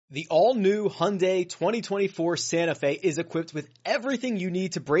The all-new Hyundai 2024 Santa Fe is equipped with everything you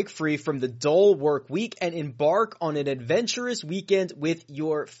need to break free from the dull work week and embark on an adventurous weekend with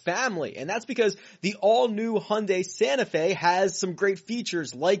your family. And that's because the all-new Hyundai Santa Fe has some great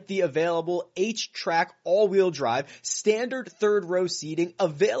features like the available H-Track all-wheel drive, standard third-row seating,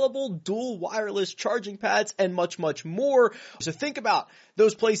 available dual wireless charging pads, and much, much more. So think about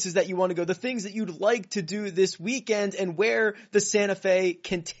those places that you want to go, the things that you'd like to do this weekend, and where the Santa Fe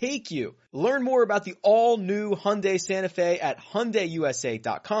can take you. Learn more about the all-new Hyundai Santa Fe at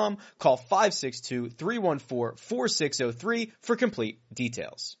HyundaiUSA.com. Call 562-314-4603 for complete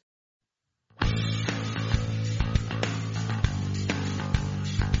details.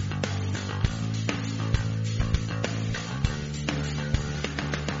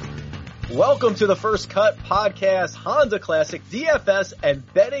 Welcome to the First Cut Podcast, Honda Classic, DFS,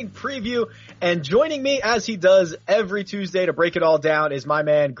 and betting preview. And joining me, as he does every Tuesday to break it all down, is my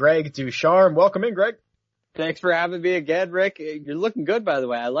man, Greg Ducharme. Welcome in, Greg. Thanks for having me again, Rick. You're looking good, by the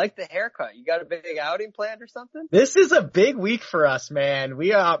way. I like the haircut. You got a big outing planned or something? This is a big week for us, man.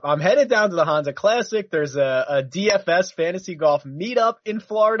 I'm headed down to the Honda Classic. There's a DFS fantasy golf meetup in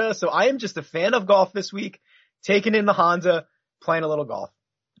Florida. So I am just a fan of golf this week, taking in the Honda, playing a little golf.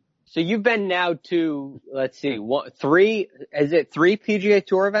 So you've been now to, let's see, three PGA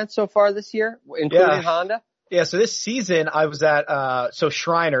Tour events so far this year, including Honda? Yeah, so this season I was at,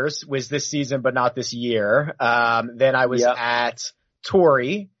 Shriners was this season, but not this year. Then I was at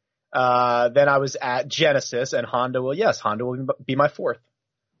Torrey. Then I was at Genesis, and Honda will be my fourth.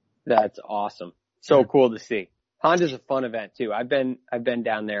 That's awesome. So cool to see. Honda's a fun event too. I've been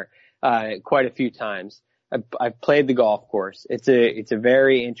down there, quite a few times. I've played the golf course. It's a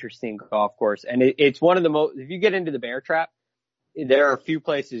very interesting golf course, and it's one of the most. If you get into the bear trap, there are a few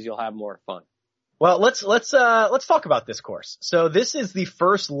places you'll have more fun. Well, let's talk about this course. So this is the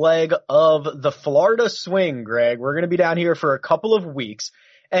first leg of the Florida swing, Greg. We're going to be down here for a couple of weeks,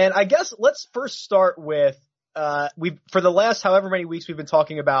 and I guess let's first start with for the last however many weeks we've been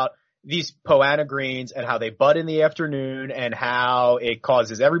talking about these Poa annua greens and how they bud in the afternoon and how it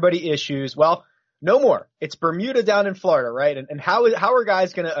causes everybody issues. Well, no more. It's Bermuda down in Florida, right? And how are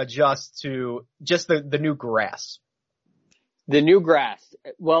guys going to adjust to just the new grass? The new grass.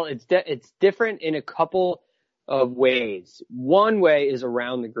 Well, it's different in a couple of ways. One way is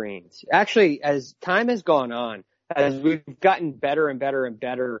around the greens. Actually, as time has gone on, as we've gotten better and better and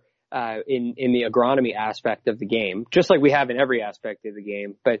better in the agronomy aspect of the game, just like we have in every aspect of the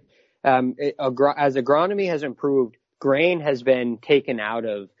game, but as agronomy has improved, grain has been taken out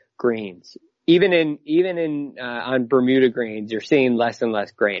of greens. Even in on Bermuda greens, you're seeing less and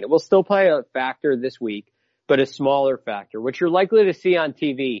less grain. It will still play a factor this week, but a smaller factor. What you're likely to see on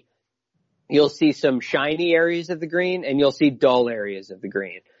TV, you'll see some shiny areas of the green and you'll see dull areas of the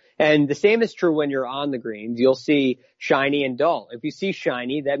green. And the same is true when you're on the greens. You'll see shiny and dull. If you see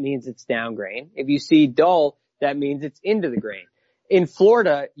shiny, that means it's down grain. If you see dull, that means it's into the grain. In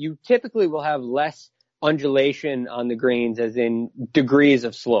Florida, you typically will have less undulation on the greens, as in degrees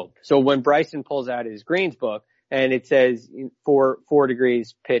of slope. So when Bryson pulls out his greens book and it says 4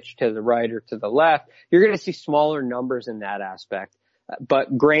 degrees pitch to the right or to the left, you're going to see smaller numbers in that aspect.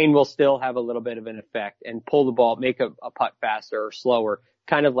 But grain will still have a little bit of an effect and pull the ball, make a putt faster or slower,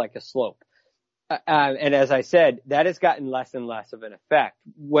 kind of like a slope. And as I said, that has gotten less and less of an effect.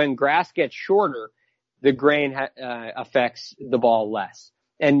 When grass gets shorter, the grain affects the ball less.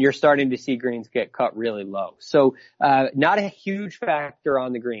 And you're starting to see greens get cut really low. So, not a huge factor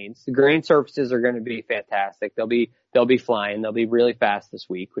on the greens. The green surfaces are going to be fantastic. They'll be flying. They'll be really fast this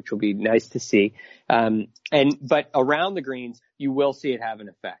week, which will be nice to see. But around the greens, you will see it have an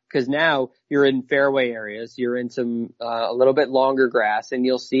effect, because now you're in fairway areas. You're in some, a little bit longer grass, and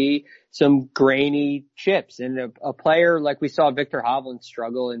you'll see some grainy chips. And a player like we saw Victor Hovland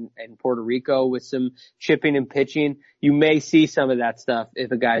struggle in Puerto Rico with some chipping and pitching, you may see some of that stuff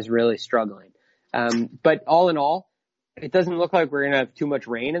if a guy's really struggling. But all in all, it doesn't look like we're going to have too much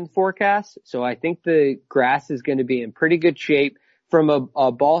rain in the forecast. So I think the grass is going to be in pretty good shape. From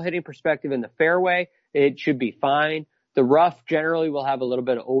a ball hitting perspective in the fairway, it should be fine. The rough generally will have a little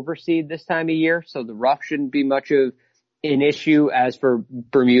bit of overseed this time of year, so the rough shouldn't be much of an issue. As for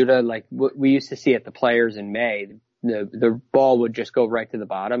Bermuda, like what we used to see at the Players in May, the ball would just go right to the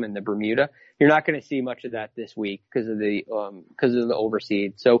bottom in the Bermuda. You're not going to see much of that this week because of the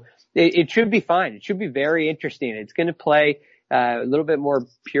overseed. So it should be fine. It should be very interesting. It's going to play a little bit more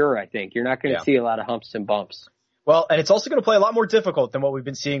pure, I think. You're not going to see a lot of humps and bumps. Well, and it's also going to play a lot more difficult than what we've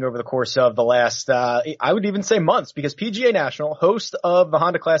been seeing over the course of the last, I would even say months, because PGA National, host of the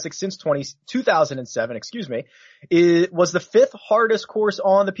Honda Classic since 2007, was the fifth hardest course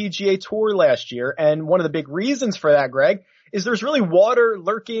on the PGA Tour last year. And one of the big reasons for that, Greg, is there's really water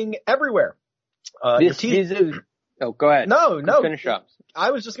lurking everywhere. Go ahead. No. Finish up.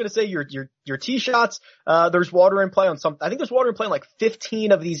 I was just going to say your tee shots, there's water in play on I think there's water in play on like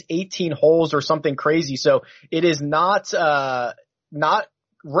 15 of these 18 holes or something crazy. So it is not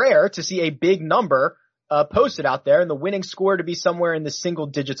rare to see a big number, posted out there and the winning score to be somewhere in the single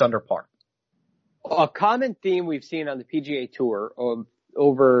digits under par. A common theme we've seen on the PGA Tour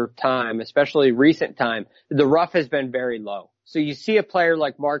over time, especially recent time, the rough has been very low. So you see a player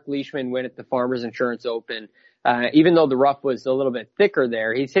like Mark Leishman win at the Farmers Insurance Open. Even though the rough was a little bit thicker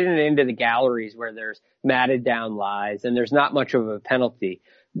there, he's hitting it into the galleries where there's matted down lies and there's not much of a penalty.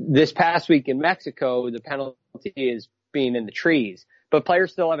 This past week in Mexico, the penalty is being in the trees, but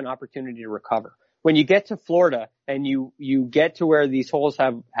players still have an opportunity to recover. When you get to Florida and you get to where these holes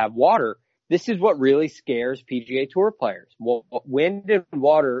have water, this is what really scares PGA Tour players. Well, wind and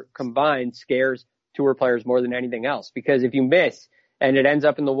water combined scares tour players more than anything else, because if you miss and it ends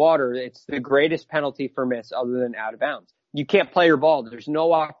up in the water, it's the greatest penalty for miss other than out of bounds. You can't play your ball. There's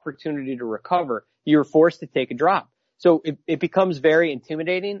no opportunity to recover. You're forced to take a drop. So it becomes very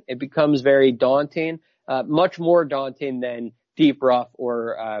intimidating. It becomes very daunting, much more daunting than deep rough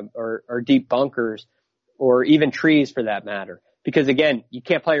or deep bunkers or even trees for that matter. Because again, you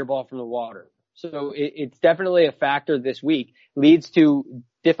can't play your ball from the water. So it's definitely a factor this week. Leads to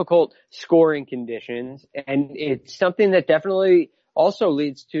difficult scoring conditions, and it's something that definitely also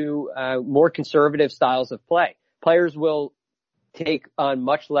leads to more conservative styles of play. Players will take on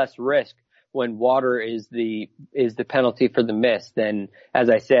much less risk when water is the penalty for the miss than, as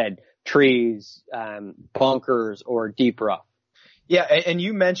I said, trees, bunkers, or deep rough. Yeah, and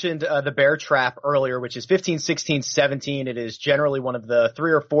you mentioned the bear trap earlier, which is 15, 16, 17. It is generally one of the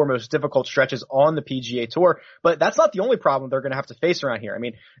 3 or 4 most difficult stretches on the PGA Tour, but that's not the only problem they're going to have to face around here. I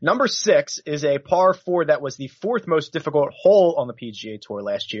mean, number 6 is a par 4 that was the 4th most difficult hole on the PGA Tour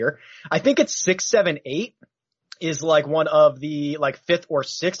last year. I think it's 6, 7, 8 is like one of the 5th or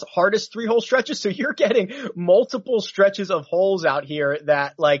 6th hardest 3-hole stretches. So you're getting multiple stretches of holes out here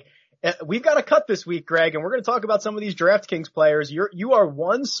that we've got a cut this week, Greg, and we're going to talk about some of these DraftKings players. You are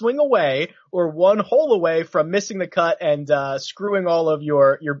one swing away or one hole away from missing the cut and screwing all of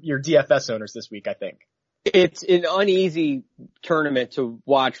your DFS owners this week, I think. It's an uneasy tournament to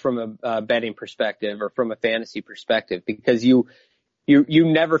watch from a betting perspective or from a fantasy perspective, because you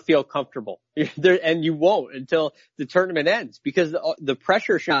never feel comfortable there, and you won't until the tournament ends, because the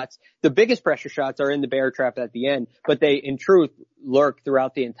pressure shots, the biggest pressure shots are in the bear trap at the end, but they in truth lurk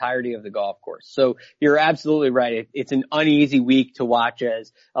throughout the entirety of the golf course. So you're absolutely right. It's an uneasy week to watch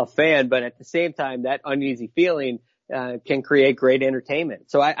as a fan, but at the same time, that uneasy feeling can create great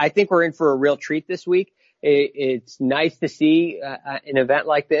entertainment. So I think we're in for a real treat this week. It's nice to see an event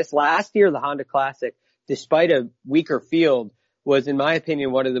like this. Last year, the Honda Classic, despite a weaker field, was, in my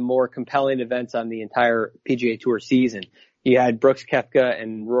opinion, one of the more compelling events on the entire PGA Tour season. You had Brooks Koepka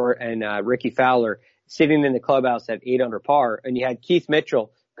and Ricky Fowler sitting in the clubhouse at 8 under par, and you had Keith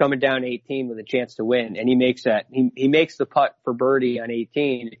Mitchell coming down 18 with a chance to win, and he makes the putt for birdie on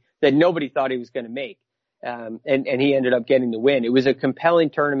 18 that nobody thought he was going to make. And he ended up getting the win. It was a compelling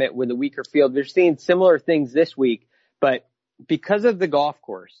tournament with a weaker field. We're seeing similar things this week, but because of the golf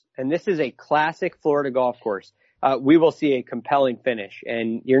course, and this is a classic Florida golf course, we will see a compelling finish,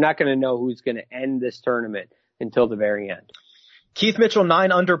 and you're not going to know who's going to end this tournament until the very end. Keith Mitchell,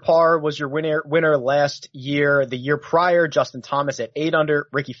 9 under par, was your winner last year. The year prior, Justin Thomas at 8 under.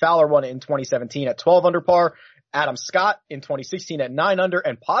 Ricky Fowler won it in 2017 at 12 under par. Adam Scott in 2016 at 9 under,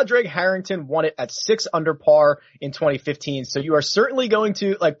 and Padraig Harrington won it at 6 under par in 2015. So you are certainly going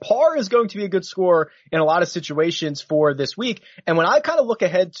to, par is going to be a good score in a lot of situations for this week. And when I kind of look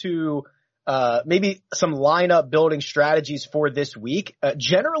ahead to maybe some lineup building strategies for this week,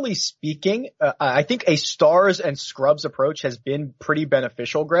 generally speaking, I think a stars and scrubs approach has been pretty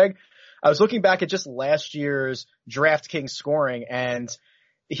beneficial, Greg. I was looking back at just last year's DraftKings scoring, and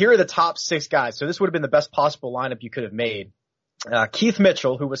here are the top 6 guys. So this would have been the best possible lineup you could have made. Keith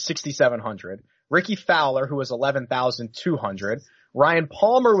Mitchell, who was 6,700. Ricky Fowler, who was 11,200. Ryan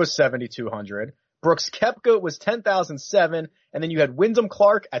Palmer was 7,200. Brooks Koepka was 10,007, and then you had Wyndham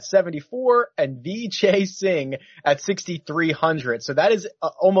Clark at 74 and Vijay Singh at 6,300. So that is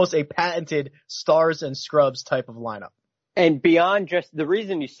almost a patented stars and scrubs type of lineup. And beyond just the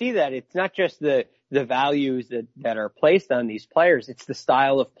reason you see that, it's not just the values that are placed on these players, it's the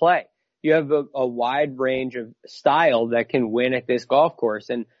style of play. you have a wide range of style that can win at this golf course.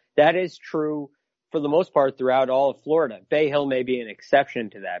 And that is true for the most part throughout all of Florida. Bay Hill may be an exception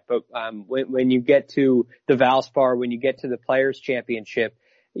to that, but when you get to the Valspar, when you get to the Players Championship,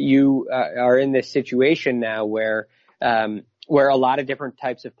 you are in this situation now where a lot of different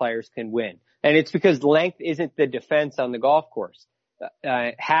types of players can win. And it's because length isn't the defense on the golf course.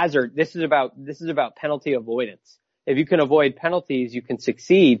 Hazard, this is about penalty avoidance. If you can avoid penalties, you can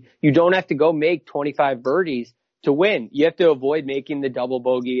succeed. You don't have to go make 25 birdies to win. You have to avoid making the double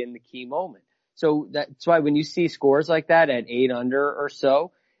bogey in the key moment. So that's why when you see scores like that at 8 under or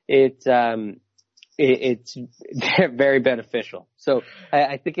so, it's very beneficial. So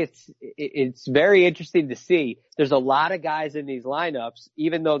I think it's very interesting to see. There's a lot of guys in these lineups,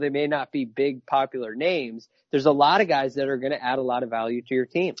 even though they may not be big popular names. There's a lot of guys that are going to add a lot of value to your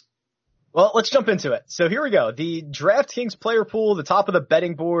team. Well, let's jump into it. So here we go. The DraftKings player pool, the top of the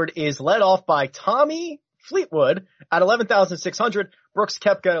betting board, is led off by Tommy Fleetwood at 11,600, Brooks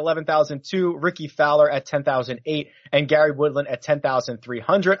Koepka at 11,002, Ricky Fowler at 10,008, and Gary Woodland at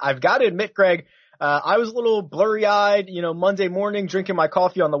 10,300. I've got to admit, Greg, I was a little blurry-eyed, Monday morning drinking my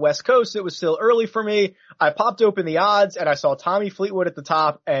coffee on the West Coast. It was still early for me. I popped open the odds and I saw Tommy Fleetwood at the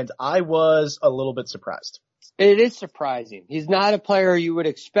top, and I was a little bit surprised. It is surprising. He's not a player you would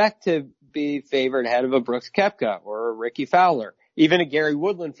expect to be favored ahead of a Brooks Koepka or a Ricky Fowler, even a Gary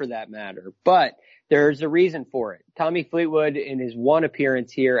Woodland for that matter. But there's a reason for it. Tommy Fleetwood, in his one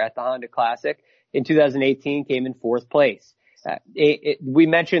appearance here at the Honda Classic in 2018, came in 4th place. We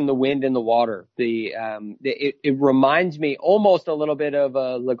mentioned the wind and the water. It reminds me almost a little bit of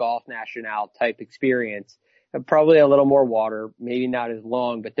a Le Golf National type experience. Probably a little more water, maybe not as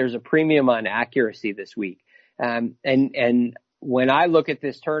long, but there's a premium on accuracy this week. And when I look at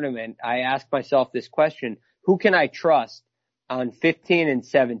this tournament, I ask myself this question: who can I trust on 15 and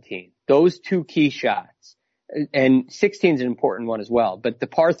 17? Those two key shots. And 16 is an important one as well. But the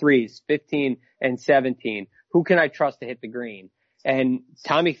par threes, 15 and 17, who can I trust to hit the green? And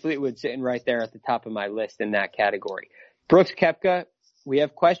Tommy Fleetwood sitting right there at the top of my list in that category. Brooks Koepka, we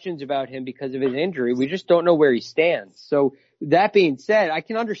have questions about him because of his injury. We just don't know where he stands. So that being said, I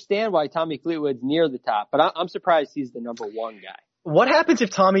can understand why Tommy Fleetwood's near the top, but I'm surprised he's the number one guy. What happens if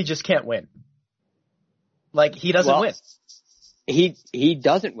Tommy just can't win? Like, he doesn't win. He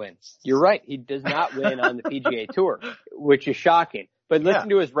doesn't win. You're right. He does not win on the PGA Tour, which is shocking. But listen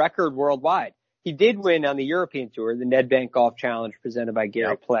to his record worldwide. He did win on the European Tour, the Nedbank Golf Challenge presented by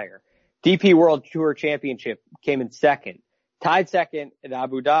Gary Player. DP World Tour Championship came in 2nd. Tied 2nd at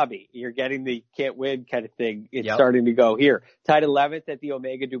Abu Dhabi. You're getting the can't win kind of thing. It's starting to go here. Tied 11th at the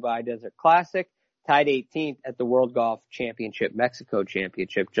Omega Dubai Desert Classic. Tied 18th at the World Golf Championship, Mexico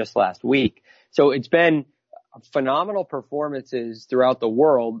Championship just last week. So it's been phenomenal performances throughout the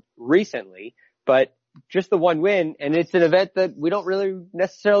world recently, but just the one win, and it's an event that we don't really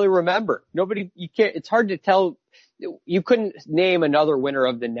necessarily remember. It's hard to tell. You couldn't name another winner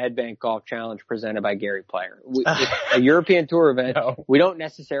of the Nedbank Golf Challenge presented by Gary Player. It's a European Tour event we don't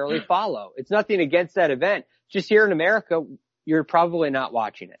necessarily follow. It's nothing against that event. Just here in America, you're probably not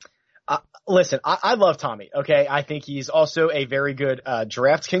watching it. Listen, I love Tommy, okay? I think he's also a very good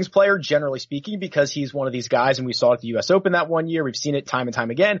DraftKings player, generally speaking, because he's one of these guys, and we saw it at the U.S. Open that one year. We've seen it time and time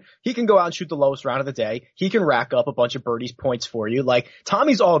again. He can go out and shoot the lowest round of the day. He can rack up a bunch of birdies points for you. Like,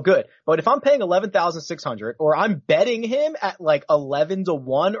 Tommy's all good. But if I'm paying 11,600 or I'm betting him at like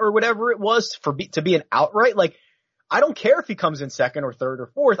 11-1 or whatever it was to be an outright, like, I don't care if he comes in 2nd or 3rd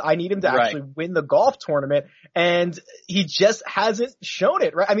or 4th. I need him to actually win the golf tournament, and he just hasn't shown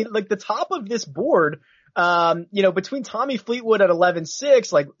it, right? I mean, like, the top of this board, between Tommy Fleetwood at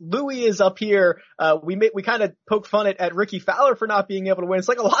 11-6, like, Louis is up here. We kind of poke fun at Ricky Fowler for not being able to win. It's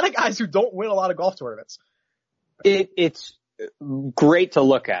like a lot of guys who don't win a lot of golf tournaments. It's great to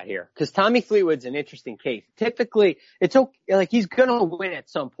look at here because Tommy Fleetwood's an interesting case. Typically, it's okay, like, he's gonna win at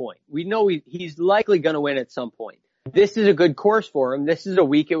some point. We know he's likely gonna win at some point. This is a good course for him. This is a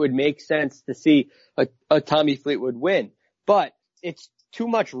week it would make sense to see a Tommy Fleetwood win. But it's too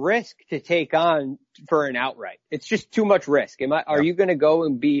much risk to take on for an outright. It's just too much risk. Are you going to go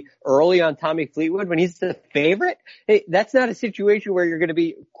and be early on Tommy Fleetwood when he's the favorite? That's not a situation where you're going to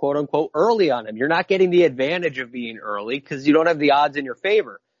be, quote unquote, early on him. You're not getting the advantage of being early because you don't have the odds in your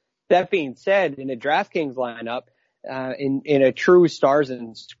favor. That being said, in a DraftKings lineup, in a true stars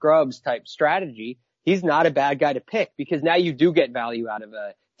and scrubs type strategy, he's not a bad guy to pick because now you do get value out of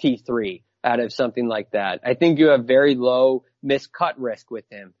a T3, out of something like that. I think you have very low miscut risk with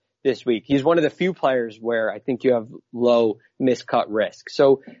him this week. He's one of the few players where I think you have low miscut risk.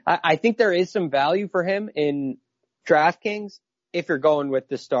 So I think there is some value for him in DraftKings. if you're going with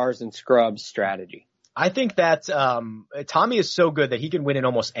the stars and scrubs strategy. I think that Tommy is so good that he can win in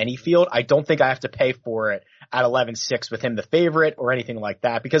almost any field. I don't think I have to pay for it at 11-6 with him the favorite or anything like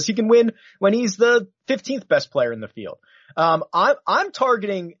that, because he can win when he's the 15th best player in the field. I'm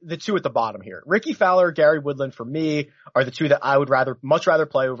targeting the two at the bottom here. Ricky Fowler, Gary Woodland for me are the two that I would much rather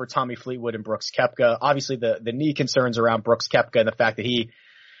play over Tommy Fleetwood and Brooks Koepka. Obviously the knee concerns around Brooks Koepka and the fact that he,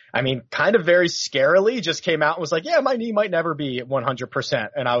 kind of very scarily just came out and was like, yeah, my knee might never be 100%.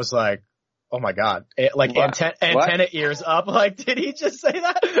 And I was like, oh my God. Antenna ears up. Like, did he just say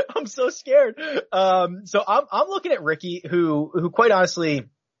that? I'm so scared. So I'm looking at Ricky, who quite honestly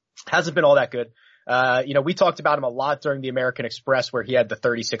hasn't been all that good. We talked about him a lot during the American Express where he had the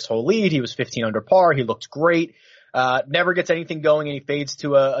 36-hole lead. He was 15 under par. He looked great. Never gets anything going, and he fades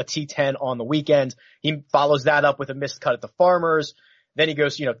to a T10 on the weekend. He follows that up with a missed cut at the Farmers. Then he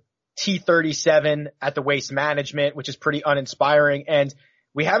goes, T37 at the Waste Management, which is pretty uninspiring. And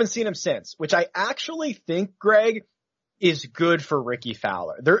we haven't seen him since, which I actually think, Greg, is good for Ricky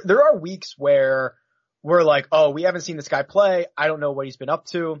Fowler. There are weeks where we're like, oh, we haven't seen this guy play. I don't know what he's been up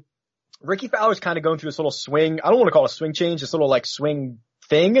to. Ricky Fowler's kind of going through this little swing. I don't want to call it a swing change, this little like swing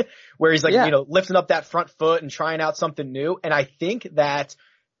thing where he's like, lifting up that front foot and trying out something new. And I think that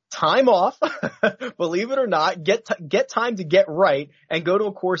time off, believe it or not, get time to get right and go to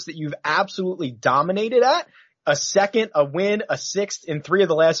a course that you've absolutely dominated at. A second, a win, a sixth in 3 of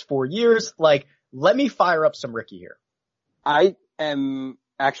the last 4 years. Like, let me fire up some Ricky here. I am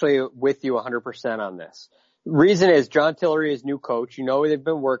actually with you 100% on this. Reason is John Tillery is new coach. They've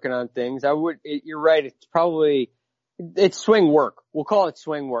been working on things. You're right. It's swing work. We'll call it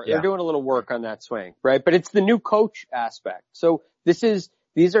swing work. Yeah. They're doing a little work on that swing, right? But it's the new coach aspect. So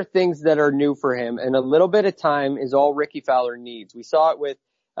these are things that are new for him, and a little bit of time is all Ricky Fowler needs. We saw it with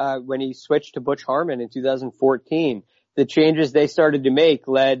when he switched to Butch Harmon in 2014. The changes they started to make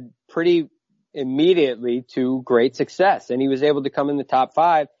led pretty immediately to great success, and he was able to come in the top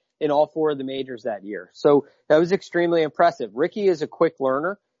 5 in all 4 of the majors that year. So that was extremely impressive. Ricky is a quick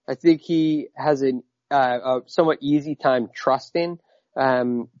learner. I think he has a somewhat easy time trusting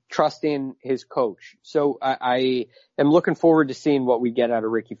his coach. So I am looking forward to seeing what we get out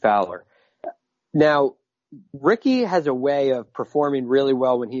of Ricky Fowler. Now, Ricky has a way of performing really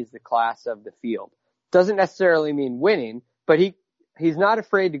well when he's the class of the field. Doesn't necessarily mean winning, but he's not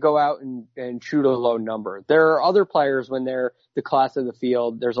afraid to go out and shoot a low number. There are other players when they're the class of the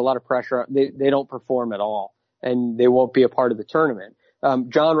field, there's a lot of pressure. They don't perform at all, and they won't be a part of the tournament.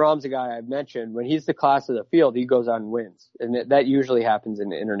 John Rahm's a guy I've mentioned. When he's the class of the field, he goes out and wins, and that usually happens in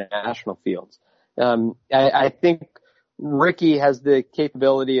the international fields. I think Ricky has the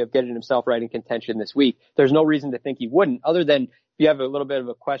capability of getting himself right in contention this week. There's no reason to think he wouldn't, other than if you have a little bit of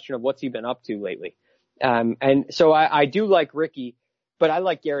a question of what's he been up to lately. And so I do like Ricky, but I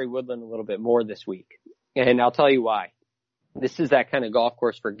like Gary Woodland a little bit more this week. And I'll tell you why. This is that kind of golf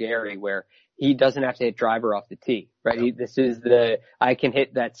course for Gary where he doesn't have to hit driver off the tee, right? I can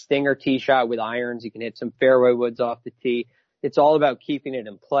hit that stinger tee shot with irons. You can hit some fairway woods off the tee. It's all about keeping it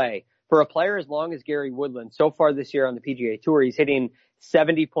in play. For a player as long as Gary Woodland, so far this year on the PGA Tour, he's hitting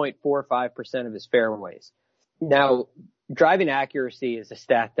 70.45% of his fairways. Now, driving accuracy is a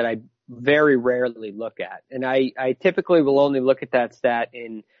stat that I very rarely look at. And I typically will only look at that stat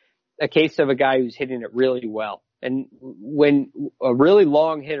in a case of a guy who's hitting it really well. And when a really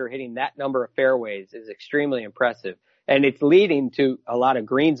long hitter hitting that number of fairways is extremely impressive. And it's leading to a lot of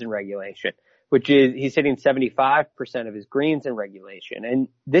greens in regulation, which is he's hitting 75% of his greens in regulation. And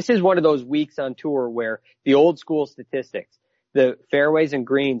this is one of those weeks on tour where the old school statistics, the fairways and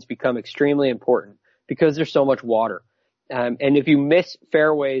greens become extremely important because there's so much water. And if you miss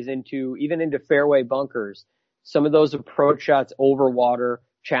fairways even into fairway bunkers, some of those approach shots over water,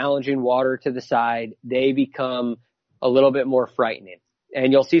 challenging water to the side, they become a little bit more frightening.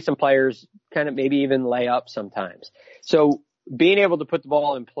 And you'll see some players kind of maybe even lay up sometimes. So being able to put the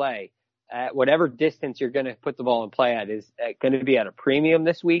ball in play at whatever distance you're going to put the ball in play at is going to be at a premium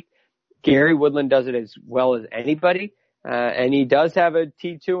this week. Gary Woodland does it as well as anybody. And he does have a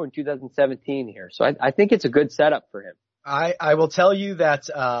T2 in 2017 here. So I think it's a good setup for him. I will tell you that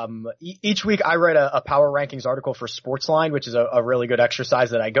each week I write a power rankings article for Sportsline, which is a really good exercise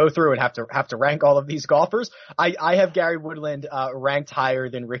that I go through and have to rank all of these golfers. I have Gary Woodland ranked higher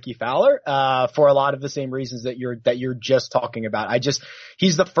than Ricky Fowler for a lot of the same reasons that you're just talking about.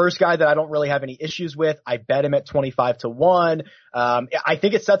 He's the first guy that I don't really have any issues with. I bet him at 25-1. I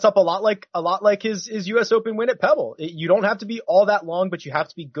think it sets up a lot like his US Open win at Pebble. You don't have to be all that long, but you have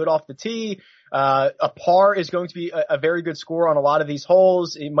to be good off the tee. A par is going to be a very good score on a lot of these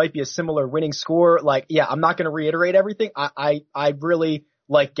holes. It might be a similar winning score. Like, yeah, I'm not going to reiterate everything. I really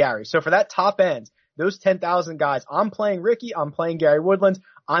like Gary. So for that top end, those 10,000 guys, I'm playing Ricky. I'm playing Gary Woodland.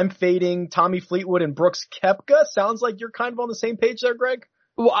 I'm fading Tommy Fleetwood and Brooks Koepka. Sounds like you're kind of on the same page there, Greg.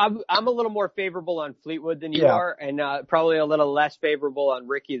 Well, I'm a little more favorable on Fleetwood than you are, and probably a little less favorable on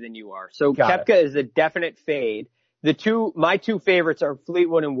Ricky than you are. So Koepka is a definite fade. My two favorites are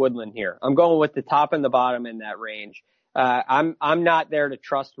Fleetwood and Woodland here. I'm going with the top and the bottom in that range. I'm not there to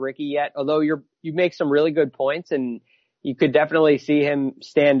trust Ricky yet, although you make some really good points and you could definitely see him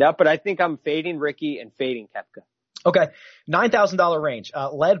stand up, but I think I'm fading Ricky and fading Koepka. Okay. $9,000 range,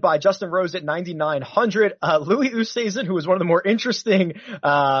 led by Justin Rose at 9,900. Louis Oosthuizen, who was one of the more interesting,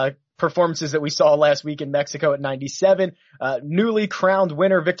 performances that we saw last week in Mexico at 97. Newly crowned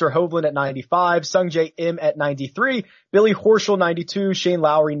winner Victor Hovland at 95. Sungjae Im at 93. Billy Horschel 92. Shane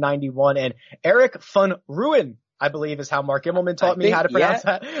Lowry 91. And Eric van Rooyen, I believe is how Mark Immelman taught me how to pronounce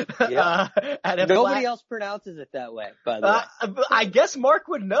that. Yeah. Nobody else pronounces it that way, by the way. I guess Mark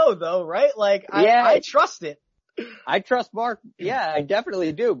would know though, right? Like, I trust it. I trust Mark. Yeah, I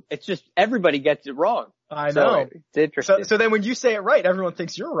definitely do. It's just everybody gets it wrong. I know. So it's interesting. So then when you say it right, everyone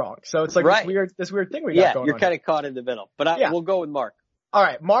thinks you're wrong. So it's like this weird thing we got going on. Yeah, you're kind of caught in the middle. But we'll go with Mark. All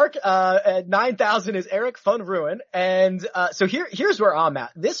right, Mark, at 9,000 is Eric van Rooyen. And, so here's where I'm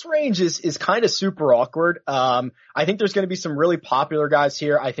at. This range is kind of super awkward. I think there's going to be some really popular guys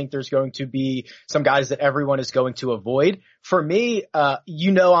here. I think there's going to be some guys that everyone is going to avoid. For me, I'm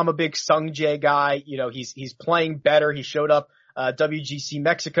a big Sungjae guy. He's playing better. He showed up, WGC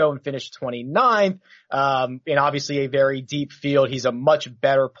Mexico and finished 29th. In obviously a very deep field. He's a much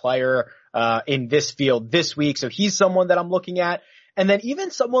better player, in this field this week. So he's someone that I'm looking at. And then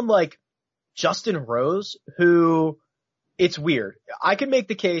even someone like Justin Rose, who it's weird. I can make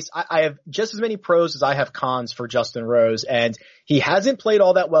the case. I have just as many pros as I have cons for Justin Rose, and he hasn't played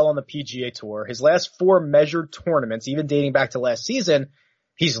all that well on the PGA Tour. His last 4 measured tournaments, even dating back to last season,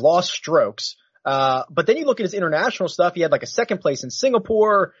 he's lost strokes. But then you look at his international stuff. He had like a 2nd place in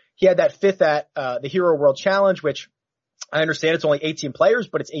Singapore. He had that 5th at, the Hero World Challenge, which I understand it's only 18 players,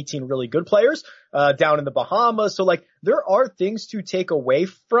 but it's 18 really good players, down in the Bahamas. So like there are things to take away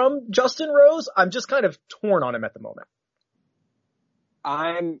from Justin Rose. I'm just kind of torn on him at the moment.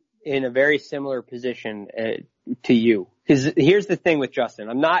 I'm in a very similar position to you. Because here's the thing with Justin.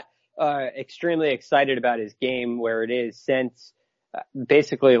 I'm not extremely excited about his game where it is since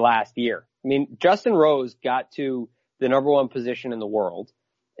basically last year. I mean, Justin Rose got to the number 1 position in the world.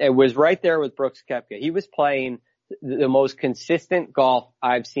 It was right there with Brooks Koepka. He was playing the most consistent golf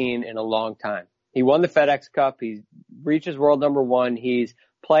I've seen in a long time. He won the FedEx Cup. He reaches world number 1. He's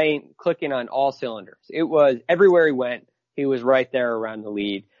clicking on all cylinders. It was everywhere he went. He was right there around the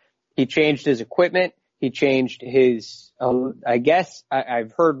lead. He changed his equipment. He changed his,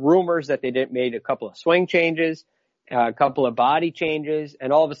 I've heard rumors that they made a couple of swing changes, a couple of body changes,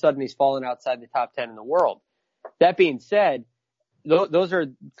 and all of a sudden he's fallen outside the top 10 in the world. That being said, those are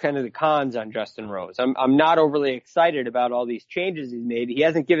kind of the cons on Justin Rose. I'm not overly excited about all these changes he's made. He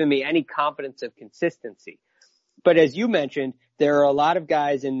hasn't given me any confidence of consistency. But as you mentioned, there are a lot of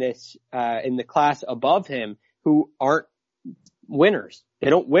guys in this, in the class above him who aren't winners. They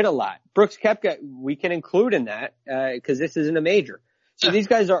don't win a lot. Brooks Koepka, we can include in that, cause this isn't a major. So these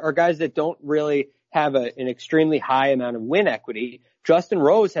guys are guys that don't really have an extremely high amount of win equity. Justin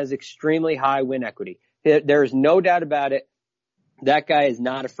Rose has extremely high win equity. There's no doubt about it. That guy is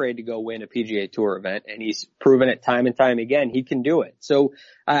not afraid to go win a PGA Tour event, and he's proven it time and time again. He can do it. So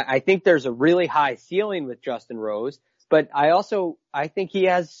I think there's a really high ceiling with Justin Rose, but I think he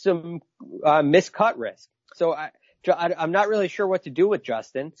has some miscut risk. So I'm not really sure what to do with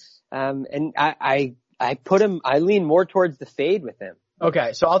Justin. And I lean more towards the fade with him.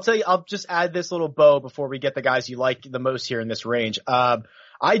 Okay. So I'll just add this little bow before we get the guys you like the most here in this range.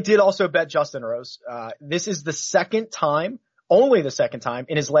 I did also bet Justin Rose. This is only the second time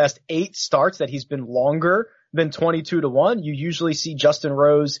in his last 8 starts that he's been longer than 22-1. You usually see Justin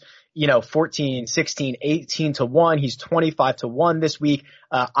Rose, 14, 16, 18-1. He's 25-1 this week.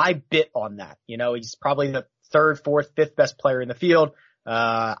 I bit on that. He's probably the 3rd, 4th, 5th best player in the field.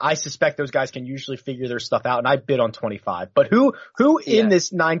 I suspect those guys can usually figure their stuff out, and I bid on 25. But who in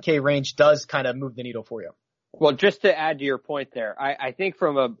this 9K range does kind of move the needle for you? Well, just to add to your point there, I think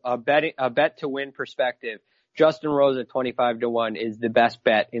from a bet to win perspective, Justin Rose at 25-1 is the best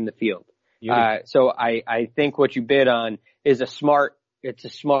bet in the field. So I think what you bid on is a smart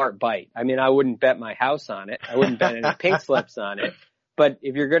bite. I mean, I wouldn't bet my house on it. I wouldn't bet any pink slips on it. But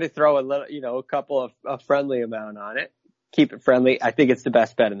if you're going to throw a little, a couple of a friendly amount on it, keep it friendly. I think it's the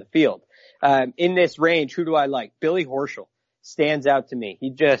best bet in the field. In this range, who do I like? Billy Horschel stands out to me.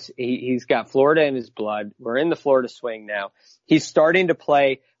 He's got Florida in his blood. We're in the Florida swing now. He's starting to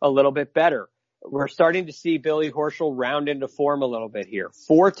play a little bit better. We're starting to see Billy Horschel round into form a little bit here.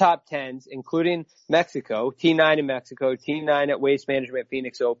 4 top 10s, including Mexico, T9 in Mexico, T9 at Waste Management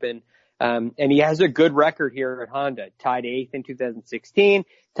Phoenix Open. And he has a good record here at Honda. Tied 8th in 2016,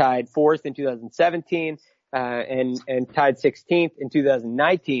 tied 4th in 2017, and tied 16th in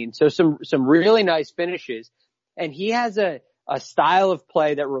 2019. So some really nice finishes. And he has a style of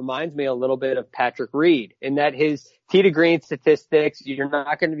play that reminds me a little bit of Patrick Reed in that his tee to green statistics, you're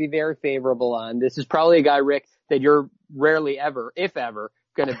not going to be very favorable on. This is probably a guy, Rick, that you're rarely ever, if ever,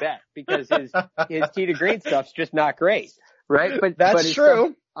 going to bet because his tee to green stuff's just not great, right? But that's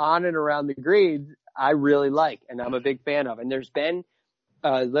true. On and around the greens, I really like, and I'm a big fan of. And there's been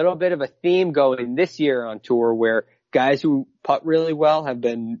a little bit of a theme going this year on tour where guys who putt really well have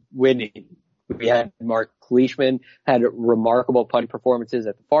been winning. We had Mark Leishman had remarkable putting performances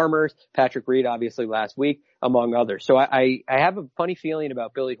at the Farmers. Patrick Reed, obviously, last week, among others. So I have a funny feeling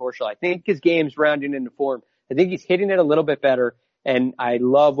about Billy Horschel. I think his game's rounding into form. I think he's hitting it a little bit better. And I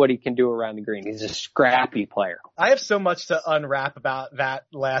love what he can do around the green. He's a scrappy player. I have so much to unwrap about that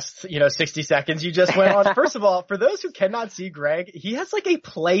last, 60 seconds you just went on. First of all, for those who cannot see Greg, he has like a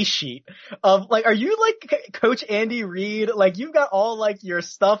play sheet of like, are you like Coach Andy Reid? Like you've got all like your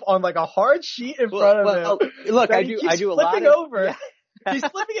stuff on like a hard sheet in front of him. Look, I do a lot of over. Yeah. He's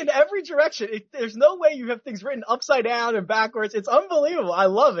flipping in every direction. There's no way you have things written upside down and backwards. It's unbelievable. I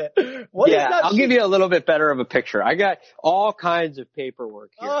love it. I'll give you a little bit better of a picture. I got all kinds of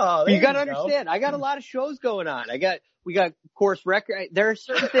paperwork here. Oh, you got to understand, I got a lot of shows going on. We got course record. There are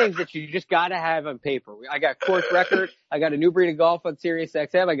certain things that you just got to have on paper. I got course record. I got a new breed of golf on Sirius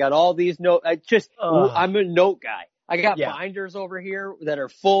XM. I got all these notes. I'm a note guy. I got binders over here that are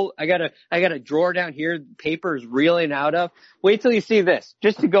full. I got a drawer down here. Paper is reeling out of. Wait till you see this,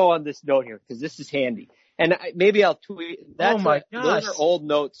 just to go on this note here, because this is handy. And maybe I'll tweet. Those are old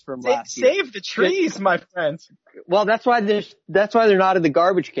notes from last year. Save the trees, my friends. Well, that's why they're not in the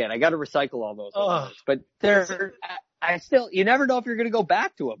garbage can. I got to recycle all those. Notes. But you never know if you're going to go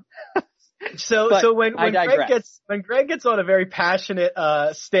back to them. So when Greg gets on a very passionate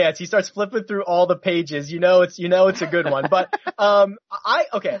stance, he starts flipping through all the pages. It's a good one. But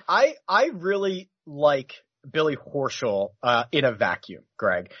I really like Billy Horschel in a vacuum,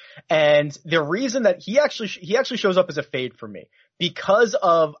 Greg. And the reason that he actually shows up as a fade for me because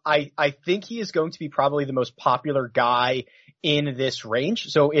of I think he is going to be probably the most popular guy in this range.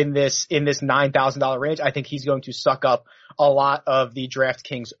 So in this $9,000 range, I think he's going to suck up a lot of the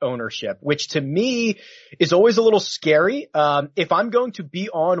DraftKings ownership, which to me is always a little scary. If I'm going to be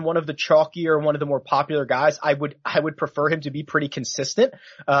on one of the chalkier, one of the more popular guys, I would prefer him to be pretty consistent.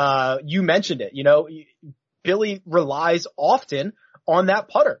 You mentioned it, Billy relies often on that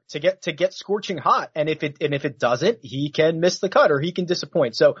putter to get scorching hot. And if it doesn't, he can miss the cut or he can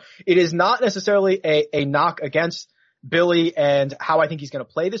disappoint. So it is not necessarily a knock against Billy and how I think he's going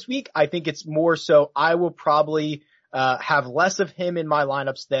to play this week. I think it's more so I will probably have less of him in my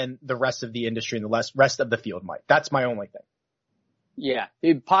lineups than the rest of the industry and the rest of the field might. That's my only thing. Yeah,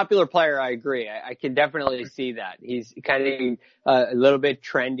 the popular player, I agree. I can definitely see that. He's kind of a little bit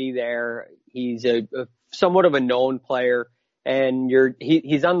trendy there. He's a somewhat of a known player, and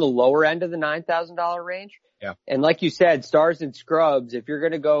he's on the lower end of the $9,000 range. Yeah. And like you said, stars and scrubs, if you're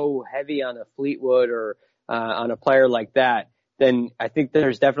going to go heavy on a Fleetwood or on a player like that, then I think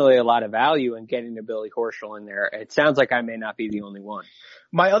there's definitely a lot of value in getting a Billy Horschel in there. It sounds like I may not be the only one.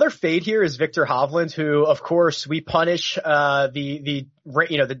 My other fade here is Victor Hovland, who, of course, we punish the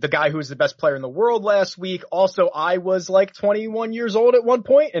guy who was the best player in the world last week. Also, I was like 21 years old at one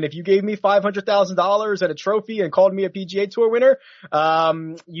point, and if you gave me $500,000 and a trophy and called me a PGA Tour winner,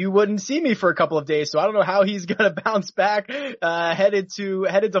 you wouldn't see me for a couple of days. So I don't know how he's gonna bounce back headed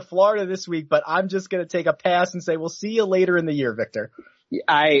to Florida this week, but I'm just gonna take a pass and say we'll see you later in the year, Victor.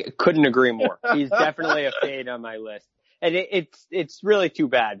 I couldn't agree more. He's definitely a fade on my list. And it's really too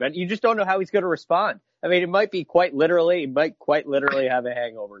bad, but you just don't know how he's going to respond. I mean, he might quite literally have a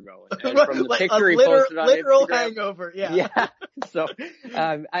hangover going. And from the picture he posted on literal Instagram, hangover, yeah. Yeah. So,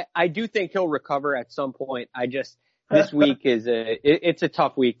 I do think he'll recover at some point. This week it's a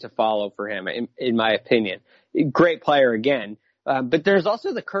tough week to follow for him, in my opinion. Great player again. But there's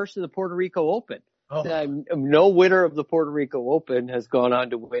also the curse of the Puerto Rico Open. Oh. No winner of the Puerto Rico Open has gone on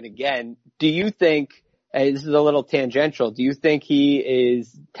to win again. Do you think, this is a little tangential, do you think he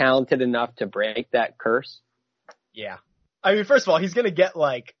is talented enough to break that curse? Yeah. I mean, first of all, he's going to get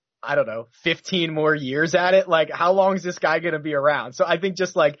 15 more years at it. Like, how long is this guy going to be around? So I think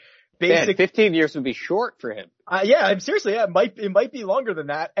just basic. 15 years would be short for him. Yeah, I'm seriously, yeah, it might be longer than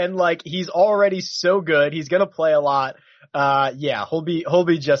that. And like, he's already so good. He's going to play a lot. Yeah, he'll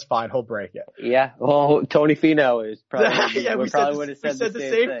be just fine. He'll break it. Yeah. Well, Tony Fino is probably, yeah, we would have said the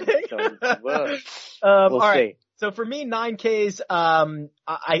same thing. So, we'll all see. Right. So for me, 9Ks,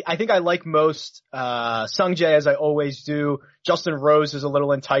 I think I like most, Sung Jae, as I always do. Justin Rose is a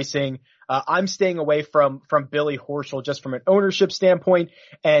little enticing. I'm staying away from Billy Horschel just from an ownership standpoint,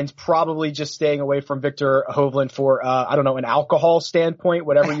 and probably just staying away from Victor Hovland for, I don't know, an alcohol standpoint,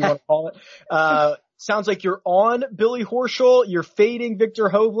 whatever you want to call it. Sounds like you're on Billy Horschel. You're fading Victor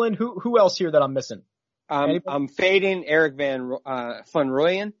Hovland. Who else here that I'm missing? I'm fading Eric Van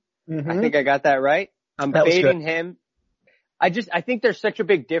Rooyen. Mm-hmm. I think I got that right. I'm fading him. I think there's such a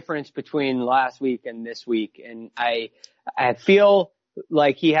big difference between last week and this week. And I feel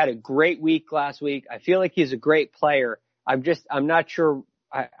like he had a great week last week. I feel like he's a great player. I'm not sure.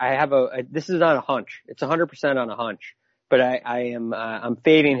 This is on a hunch. It's 100% on a hunch, but I'm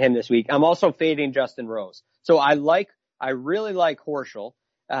fading him this week. I'm also fading Justin Rose. So I really like Horschel.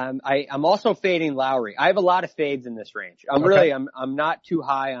 I'm also fading Lowry. I have a lot of fades in this range. I'm not too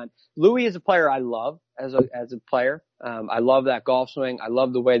high on Louis. Is a player I love as a player. I love that golf swing. I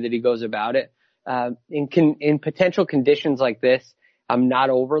love the way that he goes about it. In potential conditions like this, I'm not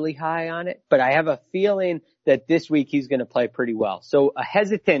overly high on it, but I have a feeling that this week he's going to play pretty well. So a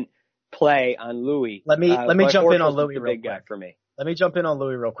hesitant play on Louis. Let me jump in on Louis real big guy quick. For me. Let me jump in on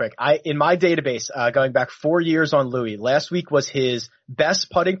Louis real quick. In my database, going back 4 years on Louis, last week was his best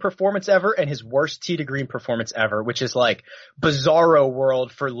putting performance ever and his worst tee to green performance ever, which is like bizarro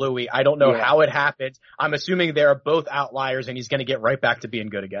world for Louis. I don't know how it happened. I'm assuming they're both outliers and he's going to get right back to being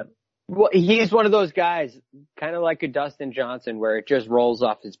good again. Well, he's one of those guys, kind of like a Dustin Johnson, where it just rolls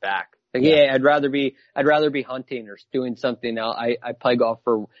off his back. Like, I'd rather be hunting or doing something else. I play golf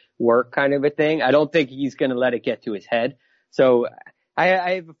for work kind of a thing. I don't think he's going to let it get to his head. So I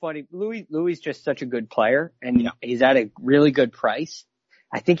have a funny, Louis is just such a good player, and he's at a really good price.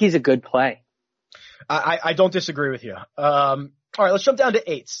 I think he's a good play. I don't disagree with you. All right, let's jump down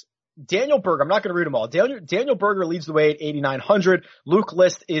to eights. Daniel Berger, I'm not going to read them all. Daniel Berger leads the way at 8,900. Luke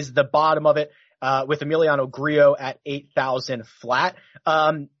List is the bottom of it, with Emiliano Grillo at 8,000 flat.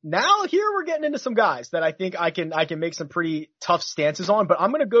 Now here we're getting into some guys that I think I can make some pretty tough stances on, but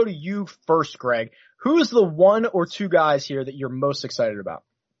I'm going to go to you first, Greg. Who's the one or two guys here that you're most excited about?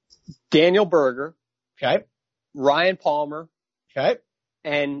 Daniel Berger. Okay. Ryan Palmer. Okay.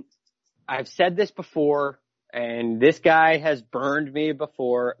 And I've said this before, and this guy has burned me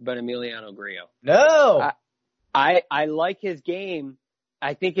before, but Emiliano Grillo. No. I like his game.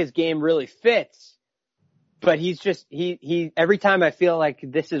 I think his game really fits, but he's just, he every time I feel like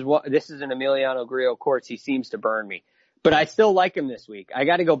this is an Emiliano Grillo course, he seems to burn me. But I still like him this week. I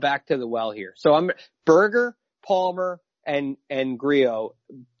got to go back to the well here. So I'm Berger, Palmer, and Grillo.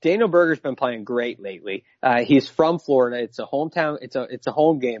 Daniel Berger's been playing great lately. He's from Florida. It's a hometown. It's a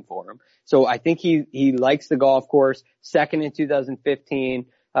home game for him. So I think he likes the golf course. Second in 2015.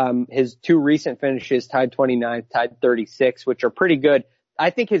 His two recent finishes, tied 29th, tied 36, which are pretty good.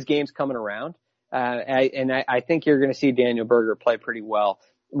 I think his game's coming around. I think you're going to see Daniel Berger play pretty well.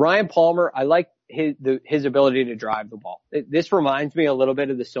 Ryan Palmer, I like his ability to drive the ball. This reminds me a little bit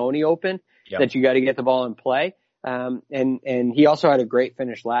of the Sony Open, that you got to get the ball in play. And he also had a great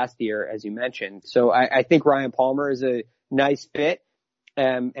finish last year, as you mentioned. So I think Ryan Palmer is a nice fit.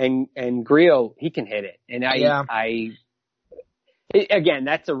 And Grillo, he can hit it. And again,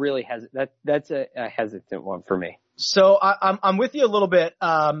 that's a really that's a hesitant one for me. So I'm with you a little bit.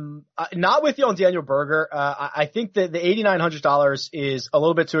 Not with you on Daniel Berger. I think that the $8,900 is a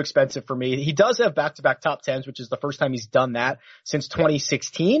little bit too expensive for me. He does have back-to-back top tens, which is the first time he's done that since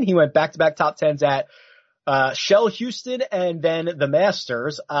 2016. He went back-to-back top tens at Shell Houston and then the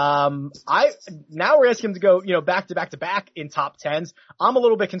Masters. Now we're asking him to go, back-to-back in top tens. I'm a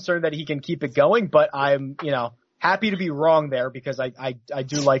little bit concerned that he can keep it going, but I'm, happy to be wrong there because I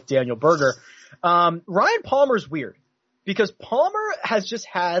do like Daniel Berger. Ryan Palmer's weird because Palmer has just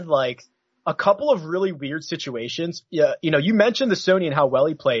had like a couple of really weird situations. Yeah, you mentioned the Sony and how well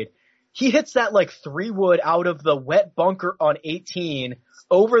he played. He hits that like 3-wood out of the wet bunker on 18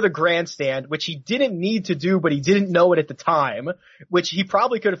 over the grandstand, which he didn't need to do, but he didn't know it at the time, which he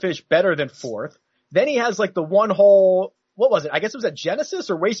probably could have finished better than fourth. Then he has like the one hole, what was it? I guess it was at Genesis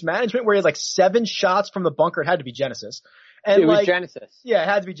or Waste Management where he had like 7 shots from the bunker. It had to be Genesis. And it was Genesis. Yeah, it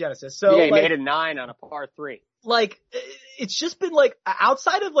had to be Genesis. So he made a 9 on a par 3. Like, it's just been like,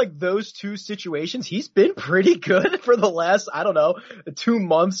 outside of like those two situations, he's been pretty good for the last, I don't know, 2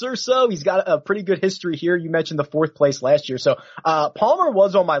 months or so. He's got a pretty good history here. You mentioned the 4th place last year. So, Palmer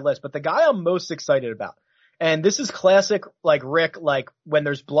was on my list, but the guy I'm most excited about, and this is classic, like Rick, like when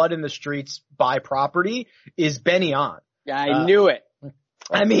there's blood in the streets, buy property, is Benny On. Yeah, I knew it.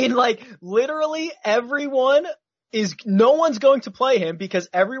 I mean, like literally no one's going to play him because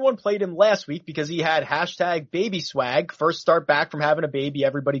everyone played him last week because he had #baby swag, first start back from having a baby,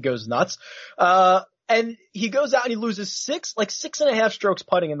 everybody goes nuts. And he goes out and he loses 6.5 strokes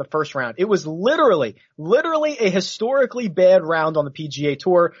putting in the first round. It was literally a historically bad round on the PGA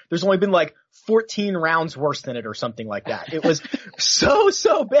Tour. There's only been like 14 rounds worse than it or something like that. It was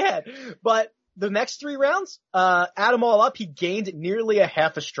so bad. But the next 3 rounds, add them all up, he gained nearly a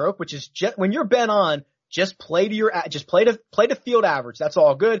half a stroke, which is just, when you're Ben On, just play to field average. That's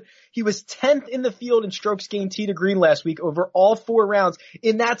all good. He was 10th in the field in strokes gained tee to green last week over all 4 rounds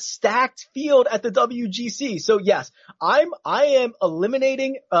in that stacked field at the WGC. So yes, I am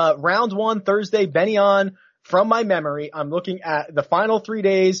eliminating, round 1 Thursday, Benny On from my memory. I'm looking at the final 3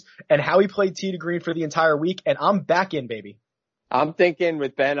 days and how he played tee to green for the entire week, and I'm back in, baby. I'm thinking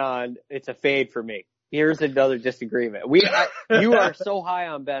with Ben On, it's a fade for me. Here's another disagreement. You are so high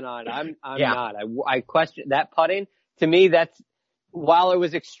on Ben On. I'm not. I question that putting. To me, while it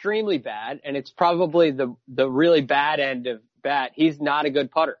was extremely bad, and it's probably the really bad end of bad, he's not a good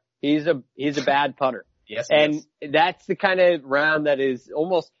putter. He's a bad putter. Yes. And that's the kind of round that is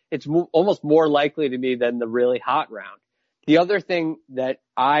almost more likely to me than the really hot round. The other thing that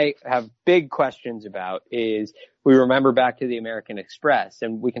I have big questions about is, we remember back to the American Express,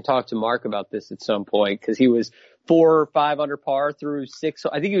 and we can talk to Mark about this at some point, because he was 4 or 5 under par through 6.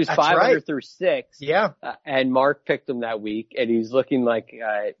 I think he was That's 5 right. under through 6. Yeah. And Mark picked him that week, and he's looking like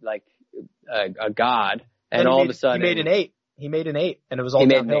a god. And all of a sudden, he made an 8. He made an 8, and it was all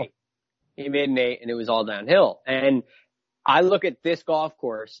downhill. He made an 8, and it was all downhill. And I look at this golf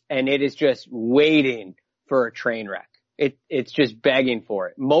course, and it is just waiting for a train wreck. It's just begging for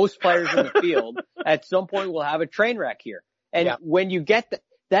it. Most players in the field at some point will have a train wreck here. And when you get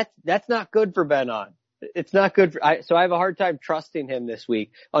that's not good for Ben On. It's not good so I have a hard time trusting him this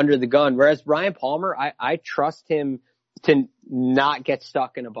week under the gun. Whereas Ryan Palmer, I trust him to not get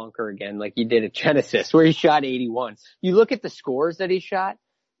stuck in a bunker again like he did at Genesis, where he shot 81. You look at the scores that he shot,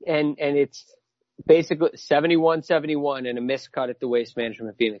 and it's basically 71-71 and a missed cut at the Waste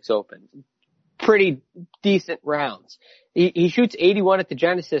Management Phoenix Open. Pretty decent rounds. He shoots 81 at the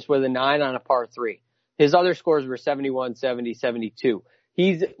Genesis with a 9 on a par 3. His other scores were 71, 70, 72.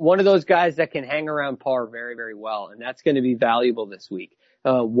 He's one of those guys that can hang around par very, very well, and that's going to be valuable this week.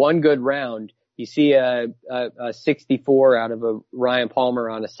 One good round, you see a 64 out of a Ryan Palmer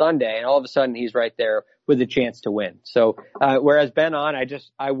on a Sunday, and all of a sudden he's right there with a chance to win. So, whereas Ben On,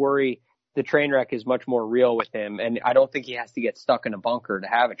 I worry the train wreck is much more real with him, and I don't think he has to get stuck in a bunker to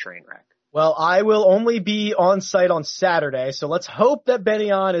have a train wreck. Well, I will only be on site on Saturday, so let's hope that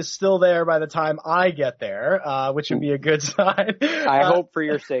Benny On is still there by the time I get there, which would be a good sign. I hope for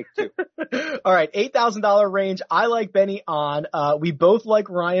your sake too. All right, $8,000 range. I like Benny On. We both like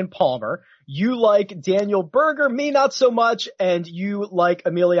Ryan Palmer. You like Daniel Berger, me not so much, and you like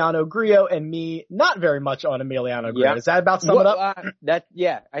Emiliano Grillo, and me not very much on Emiliano Grillo. Yeah. Does that about sum it up?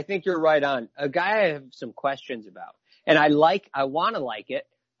 I think you're right on. A guy I have some questions about, and I want to like it,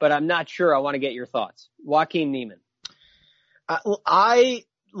 but I'm not sure. I want to get your thoughts. Joaquin Niemann.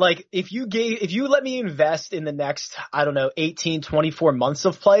 If you let me invest in the next, 18, 24 months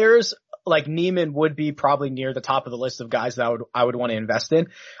of players, like Niemann would be probably near the top of the list of guys that I would want to invest in.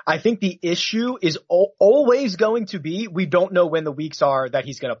 I think the issue is always going to be, we don't know when the weeks are that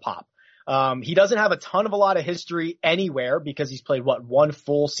he's going to pop. He doesn't have a lot of history anywhere because he's played one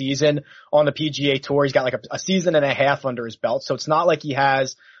full season on the PGA Tour. He's got like a season and a half under his belt. So it's not like he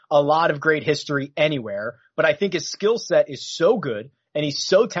has a lot of great history anywhere, but I think his skill set is so good and he's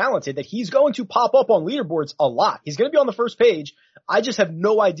so talented that he's going to pop up on leaderboards a lot. He's going to be on the first page. I just have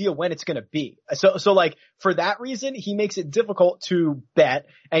no idea when it's going to be. So like for that reason, he makes it difficult to bet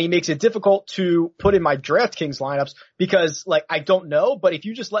and he makes it difficult to put in my DraftKings lineups because like I don't know, but if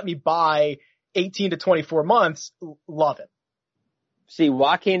you just let me buy 18 to 24 months, love it. See,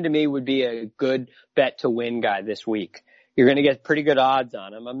 Joaquin to me would be a good bet to win guy this week. You're going to get pretty good odds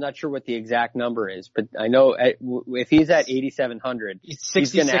on him. I'm not sure what the exact number is, but I know if he's at 8,700,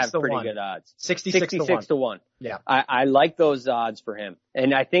 he's going to have pretty good odds. 66 to 1. Yeah. I like those odds for him.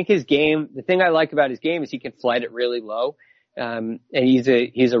 And I think his game, the thing I like about his game is he can flight it really low. And he's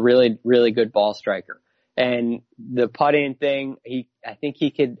a really, really good ball striker. And the putting thing, I think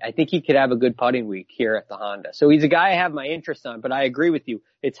he could have a good putting week here at the Honda. So he's a guy I have my interest on, but I agree with you.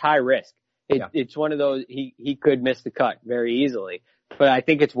 It's high risk. It's one of those, he could miss the cut very easily, but I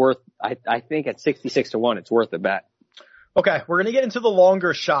think it's worth, I think at 66-1, it's worth a bet. Okay, we're going to get into the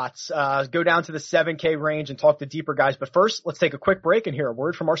longer shots, go down to the 7K range and talk to deeper guys. But first, let's take a quick break and hear a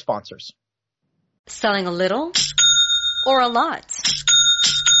word from our sponsors. Selling a little or a lot?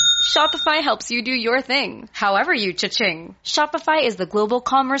 Shopify helps you do your thing, however you cha-ching. Shopify is the global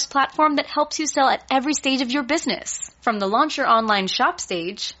commerce platform that helps you sell at every stage of your business. From the launch your online shop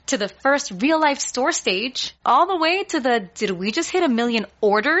stage, to the first real-life store stage, all the way to the did we just hit 1 million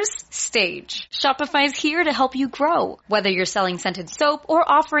orders stage. Shopify is here to help you grow, whether you're selling scented soap or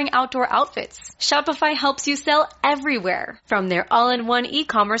offering outdoor outfits. Shopify helps you sell everywhere, from their all-in-one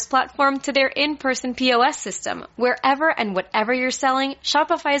e-commerce platform to their in-person POS system. Wherever and whatever you're selling,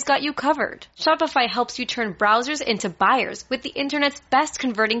 Shopify's got you covered. Shopify helps you turn browsers into buyers with the internet's best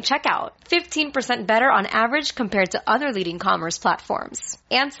converting checkout. 15% better on average compared to other leading commerce platforms.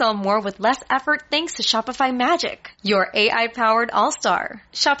 And sell more with less effort thanks to Shopify Magic, your AI-powered all-star.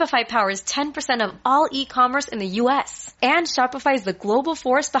 Shopify powers 10% of all e-commerce in the U.S. And Shopify is the global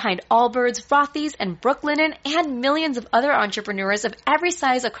force behind Allbirds, Rothy's, and Brooklinen, and millions of other entrepreneurs of every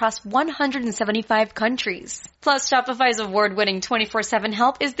size across 175 countries. Plus, Shopify's award-winning 24/7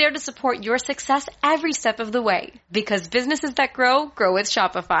 help is there to support your success every step of the way. Because businesses that grow with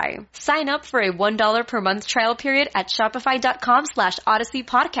Shopify. Sign up for a $1 per month trial period at shopify.com/Odyssey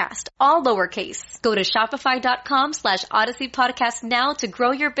Podcast, all lowercase. Go to shopify.com/Odyssey Podcast now to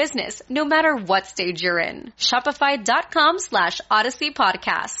grow your business, no matter what stage you're in. Shopify.com/Odyssey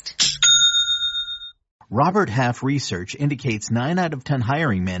Podcast. Robert Half research indicates 9 out of 10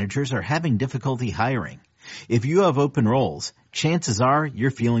 hiring managers are having difficulty hiring. If you have open roles, chances are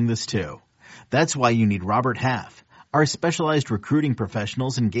you're feeling this too. That's why you need Robert Half. Our specialized recruiting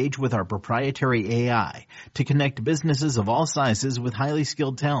professionals engage with our proprietary AI to connect businesses of all sizes with highly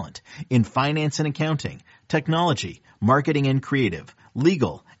skilled talent in finance and accounting, technology, marketing and creative,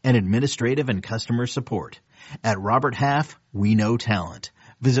 legal, and administrative and customer support. At Robert Half, we know talent.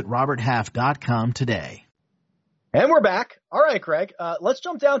 Visit roberthalf.com today. And we're back. All right, Craig. Let's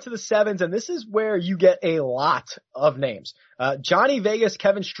jump down to the sevens, and this is where you get a lot of names. Johnny Vegas,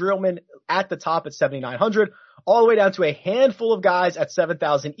 Kevin Streelman at the top at 7,900, all the way down to a handful of guys at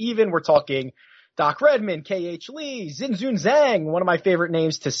 7,000 even. We're talking Doc Redman, K.H. Lee, Zinzun Zhang, one of my favorite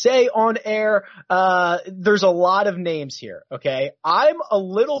names to say on air. There's a lot of names here, okay? I'm a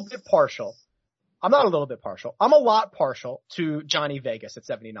lot partial to Johnny Vegas at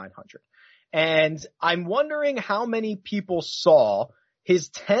 7,900. And I'm wondering how many people saw his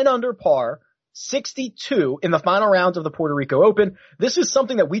 10 under par, 62 in the final round of the Puerto Rico Open. This is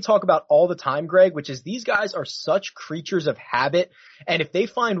something that we talk about all the time, Greg, which is these guys are such creatures of habit. And if they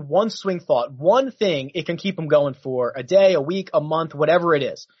find one swing thought, one thing, it can keep them going for a day, a week, a month, whatever it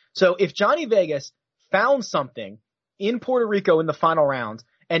is. So if Johnny Vegas found something in Puerto Rico in the final round,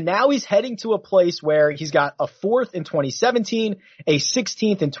 and now he's heading to a place where he's got a 4th in 2017, a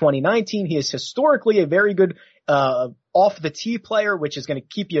 16th in 2019. He is historically a very good off the tee player, which is going to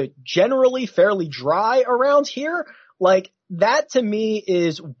keep you generally fairly dry around here. Like, that to me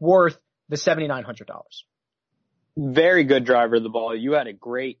is worth the $7,900. Very good driver of the ball. You had a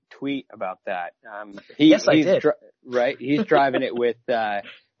great tweet about that. Yes, I did. Right. He's driving it with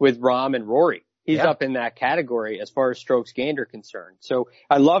Rahm and Rory. He's up in that category as far as strokes gained are concerned. So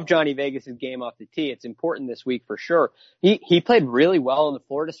I love Johnny Vegas' game off the tee. It's important this week for sure. He played really well in the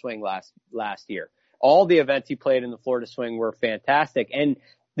Florida swing last year. All the events he played in the Florida swing were fantastic. And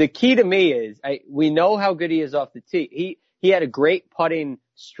the key to me is we know how good he is off the tee. He had a great putting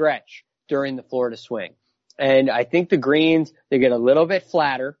stretch during the Florida swing. And I think the greens, they get a little bit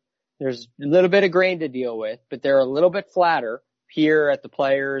flatter. There's a little bit of grain to deal with, but they're a little bit flatter. Here at the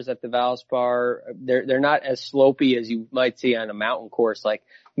Players, at the Valspar, they're not as slopey as you might see on a mountain course like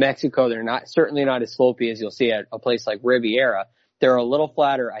Mexico. They're certainly not as slopey as you'll see at a place like Riviera. They're a little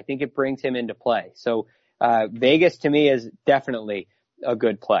flatter. I think it brings him into play. So, Vegas to me is definitely a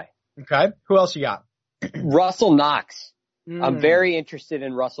good play. Okay. Who else you got? Russell Knox. I'm very interested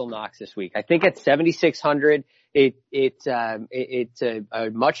in Russell Knox this week. I think at 7,600, it's a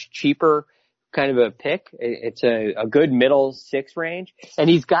much cheaper kind of a pick. It's a good middle 6 range, and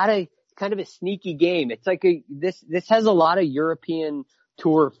he's got a kind of a sneaky game. It's like this has a lot of European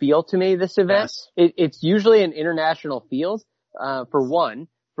tour feel to me, this event. Yes. It's usually an international field,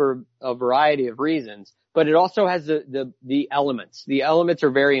 for a variety of reasons, but it also has the elements. The elements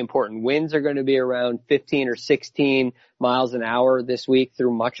are very important. Winds are going to be around 15 or 16 miles an hour this week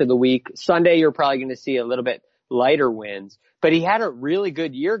through much of the week. Sunday, you're probably going to see a little bit lighter winds, but he had a really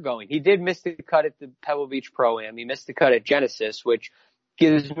good year going. He did miss the cut at the Pebble Beach Pro-Am. He missed the cut at Genesis, which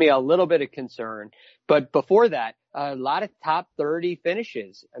gives me a little bit of concern. But before that, a lot of top 30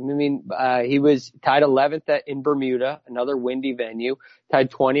 finishes. I mean, he was tied 11th in Bermuda, another windy venue, tied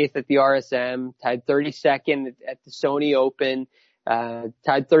 20th at the RSM, tied 32nd at the Sony Open,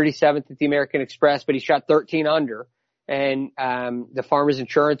 tied 37th at the American Express, but he shot 13 under. And, the Farmers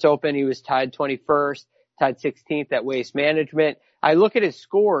Insurance Open, he was tied 21st, tied 16th at Waste Management. I look at his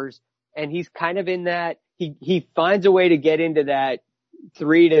scores and he's kind of in that, he finds a way to get into that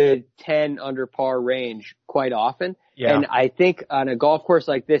 3 to 10 under par range quite often. Yeah. And I think on a golf course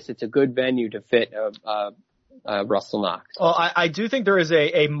like this, it's a good venue to fit Russell Knox. Well, I do think there is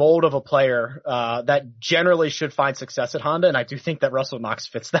a mold of a player that generally should find success at Honda, and I do think that Russell Knox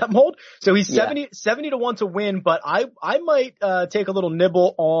fits that mold. So he's 70 to 1 to win, but I might take a little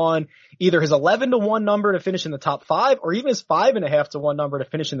nibble on either his 11 to 1 number to finish in the top 5 or even his 5.5 to 1 number to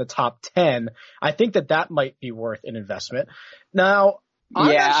finish in the top 10. I think that might be worth an investment. Now,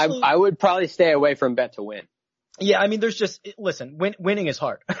 I would probably stay away from bet to win. Yeah, I mean, winning is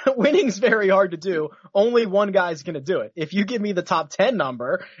hard. Winning's very hard to do. Only one guy's gonna do it. If you give me the top 10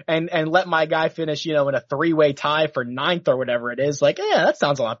 number and let my guy finish, in a 3-way tie for 9th or whatever it is, that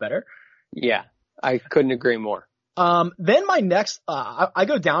sounds a lot better. Yeah, I couldn't agree more. Then my next, I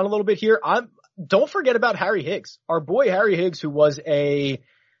go down a little bit here. Don't forget about Harry Higgs, our boy Harry Higgs, who was a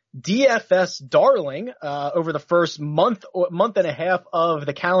DFS darling over the first month and a half of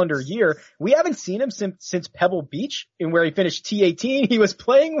the calendar year. We haven't seen him since Pebble Beach, in where he finished T18. He was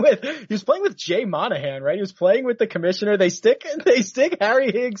playing with Jay Monahan, right? He was playing with the commissioner. They stick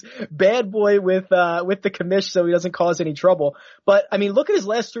Harry Higgs, bad boy, with the commish so he doesn't cause any trouble. But I mean, look at his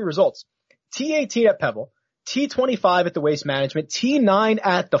last 3 results: T18 at Pebble, T25 at the Waste Management, T9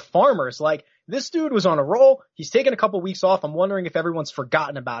 at the Farmers. This dude was on a roll. He's taken a couple weeks off. I'm wondering if everyone's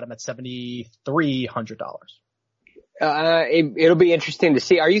forgotten about him at $7,300. It'll be interesting to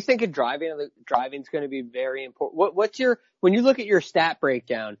see. Are you thinking driving's going to be very important? When you look at your stat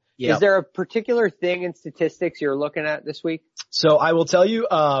breakdown, is there a particular thing in statistics you're looking at this week? So I will tell you,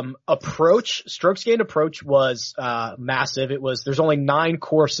 strokes gained approach was, massive. There's only 9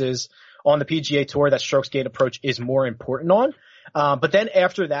 courses on the PGA Tour that strokes gained approach is more important on. But then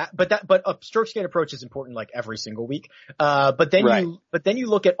after that, but strokes gained approach is important every single week. But then you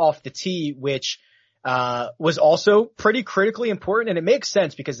look at off the tee, which, was also pretty critically important. And it makes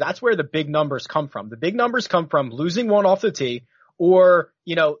sense because that's where the big numbers come from. The big numbers come from losing one off the tee or,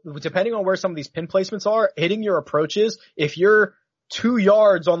 depending on where some of these pin placements are, hitting your approaches. If you're 2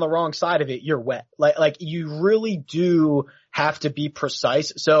 yards on the wrong side of it, you're wet. You really do have to be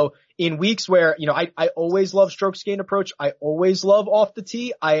precise. So in weeks where, I always love strokes gained approach. I always love off the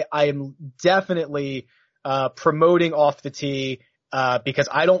tee. I am definitely, promoting off the tee, because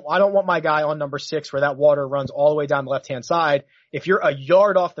I don't want my guy on number 6 where that water runs all the way down the left-hand side. If you're a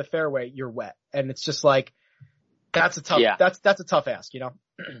yard off the fairway, you're wet. And it's just that's a tough ask,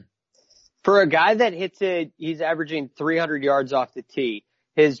 For a guy that hits it, he's averaging 300 yards off the tee.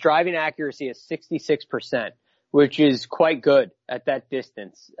 His driving accuracy is 66%, which is quite good at that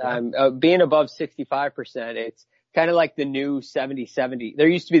distance. Being above 65%, it's kind of like the new 70-70. There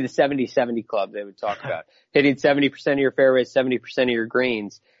used to be the 70-70 club they would talk about. Hitting 70% of your fairways, 70% of your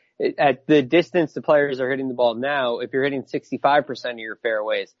greens. At the distance the players are hitting the ball now, if you're hitting 65% of your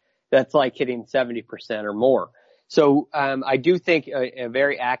fairways, that's like hitting 70% or more. So, I do think a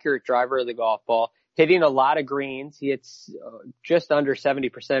very accurate driver of the golf ball, hitting a lot of greens. He hits just under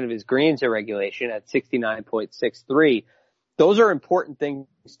 70% of his greens in regulation at 69.63. Those are important things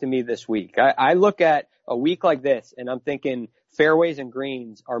to me this week. I look at a week like this and I'm thinking fairways and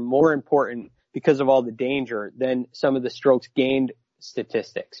greens are more important because of all the danger than some of the strokes gained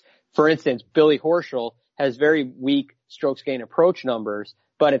statistics. For instance, Billy Horschel has very weak strokes gained approach numbers,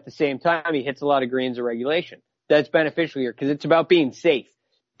 but at the same time, he hits a lot of greens in regulation. That's beneficial here because it's about being safe.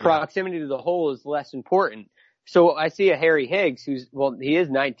 Proximity to the hole is less important. So I see a Harry Higgs he is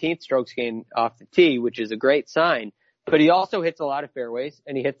 19th strokes gained off the tee, which is a great sign, but he also hits a lot of fairways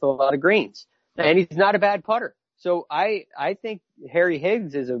and he hits a lot of greens and he's not a bad putter. So I think Harry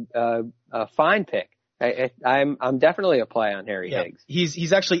Higgs is a fine pick I'm definitely a play on Harry Higgs.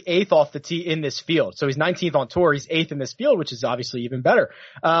 He's actually 8th off the tee in this field. So he's 19th on tour. He's 8th in this field, which is obviously even better.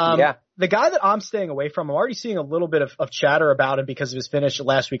 The guy that I'm staying away from, I'm already seeing a little bit of chatter about him because of his finish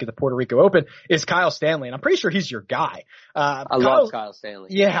last week at the Puerto Rico Open, is Kyle Stanley. And I'm pretty sure he's your guy. I love Kyle Stanley.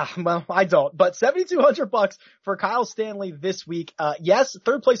 Yeah, well, I don't, but $7,200 for Kyle Stanley this week. Yes,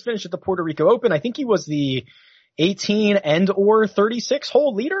 3rd place finish at the Puerto Rico Open. I think he was the 18 and or 36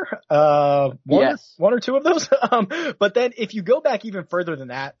 hole leader. One or two of those. But then if you go back even further than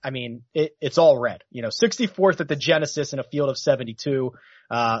that, I mean, it's all red, 64th at the Genesis in a field of 72,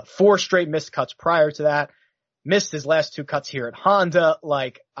 4 straight missed cuts prior to that, missed his last 2 cuts here at Honda.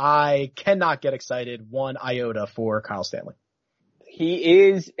 Like, I cannot get excited one iota for Kyle Stanley. He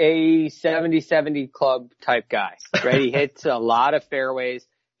is a 70-70 club type guy, right? He hits a lot of fairways,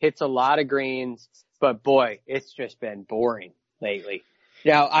 hits a lot of greens. But boy, it's just been boring lately.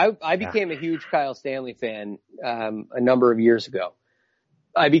 Now, I became a huge Kyle Stanley fan, a number of years ago.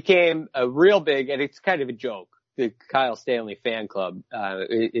 I became a real big, and it's kind of a joke. The Kyle Stanley fan club,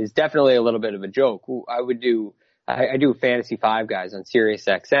 is definitely a little bit of a joke. I do Fantasy 5 Guys on Sirius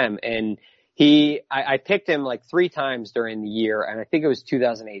XM, and I picked him like 3 times during the year, and I think it was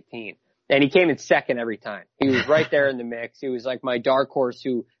 2018. And he came in second every time. He was right there in the mix. He was like my dark horse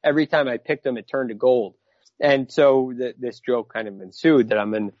who every time I picked him, it turned to gold. And so this joke kind of ensued that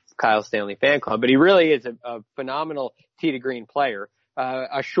I'm in Kyle Stanley fan club, but he really is a phenomenal tee to green player,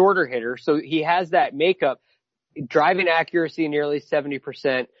 a shorter hitter. So he has that makeup, driving accuracy nearly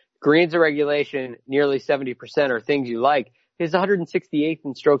 70%, greens of regulation nearly 70% are things you like. He's 168th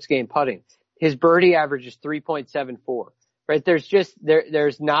in strokes gained putting. His birdie average is 3.74. Right.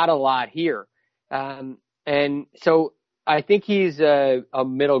 There's not a lot here. And so I think he's a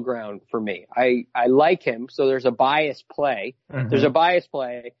middle ground for me. I like him. So there's a bias play. Mm-hmm. There's a bias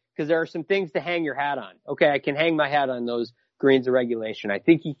play because there are some things to hang your hat on. Okay. I can hang my hat on those greens of regulation. I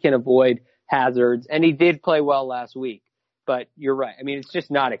think he can avoid hazards, and he did play well last week, but you're right. I mean, it's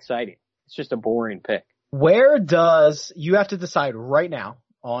just not exciting. It's just a boring pick. You have to decide right now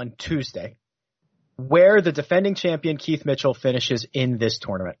on Tuesday, where the defending champion Keith Mitchell finishes in this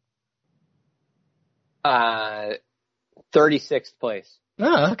tournament? 36th place.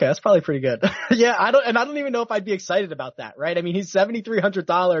 Oh, okay. That's probably pretty good. Yeah. I don't even know if I'd be excited about that, right? I mean, he's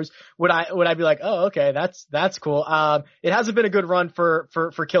 $7,300. Would I be like, oh, okay, that's cool. It hasn't been a good run for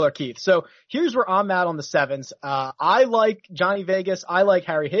Killer Keith. So here's where I'm at on the 7s. I like Johnny Vegas. I like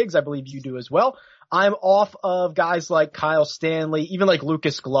Harry Higgs. I believe you do as well. I'm off of guys like Kyle Stanley, even like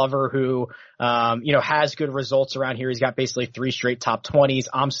Lucas Glover, who, has good results around here. He's got basically 3 straight top 20s.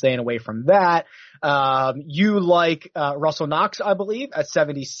 I'm staying away from that. You like, Russell Knox, I believe, at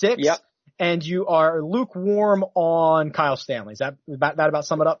 76. Yep. And you are lukewarm on Kyle Stanley. Is that about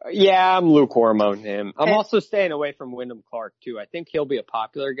sum it up? Yeah, I'm lukewarm on him. I'm also staying away from Wyndham Clark too. I think he'll be a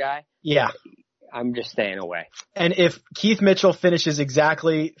popular guy. Yeah. I'm just staying away. And if Keith Mitchell finishes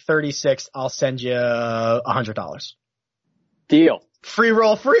exactly 36th, I'll send you $100. Deal. Free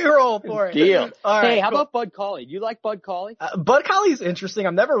roll for it. Deal. All right, hey, how about Bud Cauley? Do you like Bud Cauley? Bud Cauley's interesting.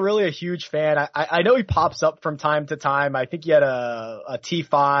 I'm never really a huge fan. I know he pops up from time to time. I think he had a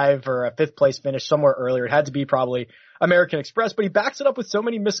T5 or a 5th place finish somewhere earlier. It had to be probably American Express, but he backs it up with so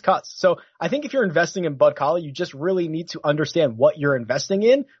many missed cuts. So I think if you're investing in Bud Cauley, you just really need to understand what you're investing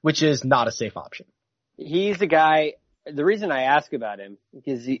in, which is not a safe option. He's a guy. The reason I ask about him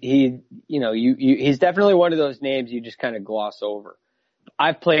is he's definitely one of those names you just kind of gloss over.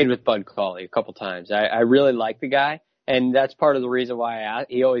 I've played with Bud Cauley a couple times. I really like the guy, and that's part of the reason why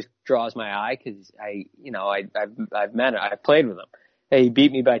he always draws my eye, because I've met him. I've played with him. Hey, he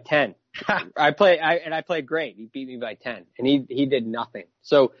beat me by 10. I played great. He beat me by 10, and he did nothing.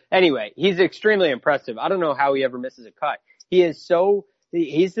 So anyway, he's extremely impressive. I don't know how he ever misses a cut. He's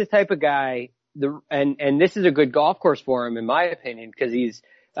the type of guy, and this is a good golf course for him, in my opinion, because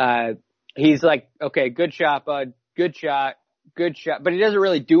he's like, okay, good shot, Bud, good shot, but he doesn't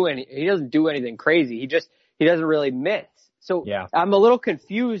really do anything crazy. He doesn't really miss. So yeah. I'm a little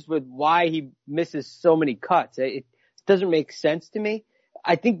confused with why he misses so many cuts. It doesn't make sense to me.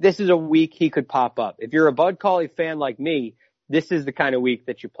 I think this is a week he could pop up. If you're a Bud Cauley fan like me, this is the kind of week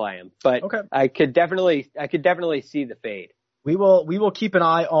that you play him. But okay. I could definitely see the fade. We will keep an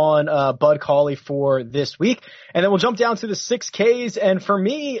eye on Bud Cauley for this week, and then we'll jump down to the 6Ks. And for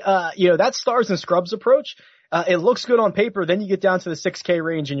me, that Stars and Scrubs approach, it looks good on paper. Then you get down to the 6K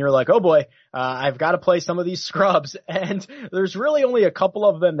range and you're like, oh boy, I've got to play some of these scrubs. And there's really only a couple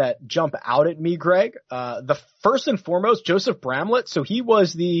of them that jump out at me, Greg. The first and foremost, Joseph Bramlett. So he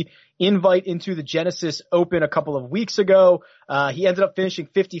was the invite into the Genesis Open a couple of weeks ago. He ended up finishing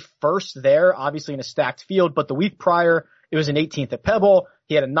 51st there, obviously in a stacked field, but the week prior, it was an 18th at Pebble.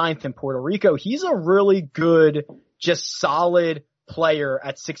 He had a 9th in Puerto Rico. He's a really good, just solid player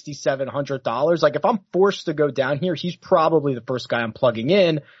at $6,700. Like if I'm forced to go down here, he's probably the first guy I'm plugging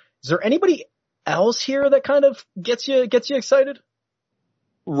in. Is there anybody else here that kind of gets you excited?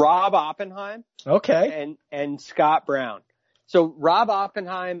 Rob Oppenheim. Okay. And Scott Brown. So Rob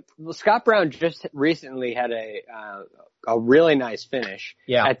Oppenheim, Scott Brown just recently had a really nice finish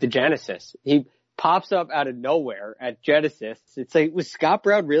at the Genesis. He pops up out of nowhere at Genesis. It's like, was Scott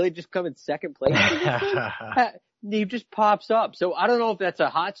Brown really just coming second place? He just pops up. So I don't know if that's a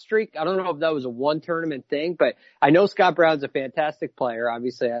hot streak. I don't know if that was a one tournament thing, but I know Scott Brown's a fantastic player.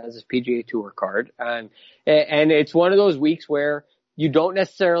 Obviously has his PGA Tour card. And it's one of those weeks where you don't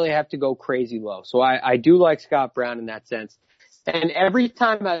necessarily have to go crazy low. So I do like Scott Brown in that sense. And every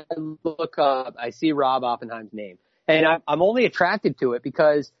time I look up, I see Rob Oppenheim's name. And I'm only attracted to it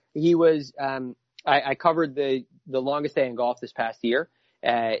because he was, I covered the longest day in golf this past year,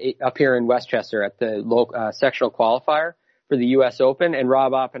 up here in Westchester at the local, sectional qualifier for the U.S. Open. And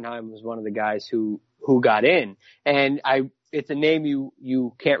Rob Oppenheim was one of the guys who got in. And it's a name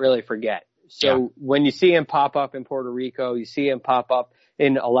you can't really forget. So when you see him pop up in Puerto Rico, you see him pop up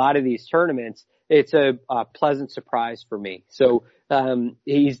in a lot of these tournaments, it's a pleasant surprise for me. So,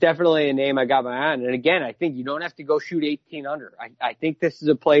 he's definitely a name I got my eye on. And again, I think you don't have to go shoot 18 under. I think this is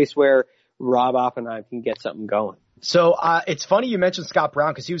a place where Rob Oppenheim can get something going. So, it's funny you mentioned Scott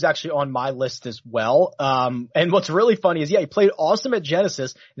Brown because he was actually on my list as well. And what's really funny is, he played awesome at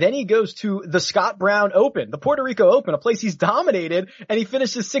Genesis. Then he goes to the Scott Brown Open, the Puerto Rico Open, a place he's dominated, and he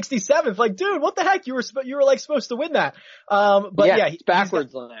finishes 67th. Like, dude, what the heck? You were like supposed to win that. But it's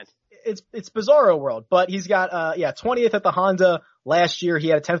backwards land. It's bizarro world, but he's got, 20th at the Honda last year. He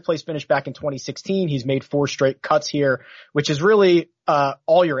had a 10th place finish back in 2016. He's made 4 straight cuts here, which is really,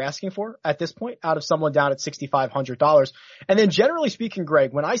 all you're asking for at this point out of someone down at $6,500. And then generally speaking,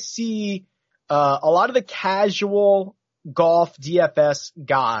 Greg, when I see, a lot of the casual golf DFS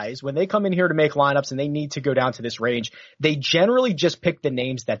guys, when they come in here to make lineups and they need to go down to this range, they generally just pick the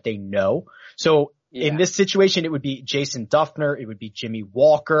names that they know. So, in this situation, it would be Jason Duffner. It would be Jimmy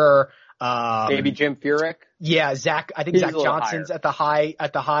Walker. Maybe Jim Furyk. Yeah, Zach Johnson's at the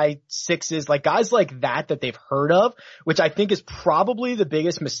high sixes, like guys like that they've heard of, which I think is probably the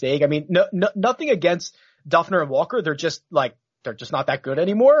biggest mistake. I mean, nothing against Duffner and Walker. They're just not that good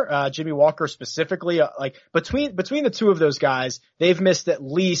anymore. Jimmy Walker specifically, like between the two of those guys, they've missed at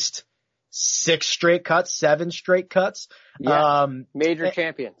least 6 straight cuts, 7 straight cuts. Yeah. Major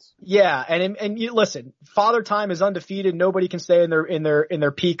champions. Yeah. And you listen, Father Time is undefeated. Nobody can stay in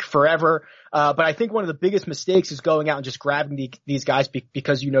their peak forever. But I think one of the biggest mistakes is going out and just grabbing these guys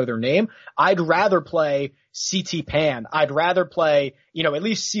because you know their name. I'd rather play CT Pan. I'd rather play, at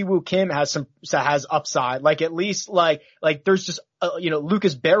least Siwoo Kim has upside. Like at least like there's just,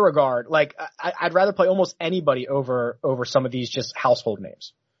 Lucas Beauregard. Like I'd rather play almost anybody over some of these just household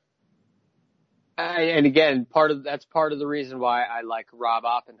names. And again, that's part of the reason why I like Rob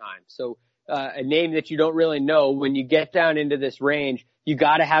Oppenheim. So, a name that you don't really know, when you get down into this range, you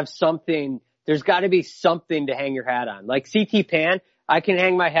gotta have something, there's gotta be something to hang your hat on. Like CT Pan, I can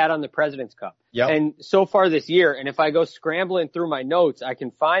hang my hat on the President's Cup. Yep. And so far this year, and if I go scrambling through my notes, I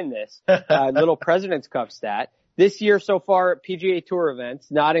can find this, little President's Cup stat. This year so far at PGA Tour events,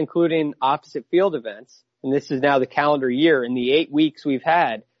 not including opposite field events, and this is now the calendar year, in the 8 weeks we've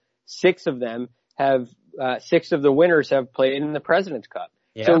had, 6 of the winners have played in the President's Cup.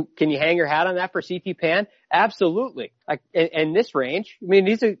 Yeah. So can you hang your hat on that for CT Pan? Absolutely. And this range, I mean,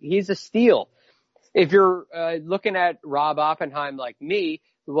 he's a steal. If you're looking at Rob Oppenheim like me,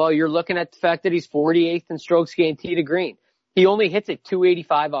 well, you're looking at the fact that he's 48th in strokes gained tee to green. He only hits it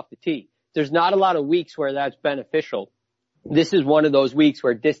 285 off the tee. There's not a lot of weeks where that's beneficial. This is one of those weeks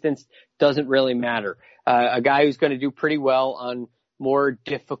where distance doesn't really matter. A guy who's going to do pretty well on more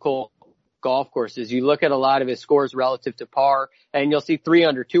difficult golf courses. You look at a lot of his scores relative to par, and you'll see 3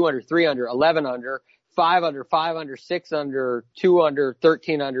 under, 2 under, 3 under, 11 under, 5 under, 5 under, 6 under, 2 under,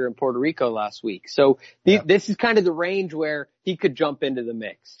 13 under in Puerto Rico last week. So this is kind of the range where he could jump into the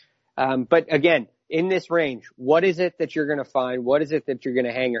mix. But again, in this range, what is it that you're going to find? What is it that you're going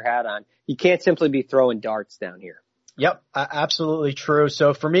to hang your hat on? You can't simply be throwing darts down here. Yep, absolutely true.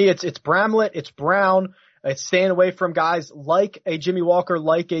 So for me, it's Bramlett, it's Brown. It's staying away from guys like a Jimmy Walker,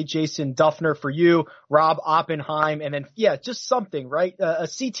 like a Jason Duffner for you, Rob Oppenheim, and then, just something, right? A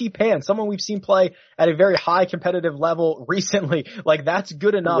CT Pan, someone we've seen play at a very high competitive level recently. Like, that's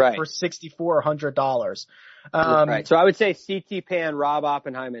good enough for $6,400. Right. So I would say CT Pan, Rob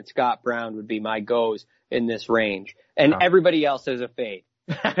Oppenheim, and Scott Brown would be my goes in this range. And everybody else is a fade.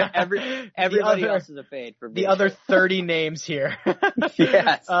 Everybody else is a fade for me. The other 30 names here.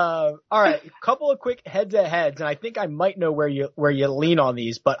 Yes. All right. A couple of quick head-to-heads, and I think I might know where you lean on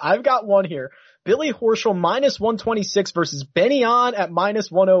these, but I've got one here. Billy Horschel -126 versus Benny On at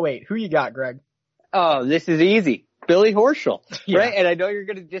 -108. Who you got, Greg? Oh, this is easy. Billy Horschel, right? And I know you're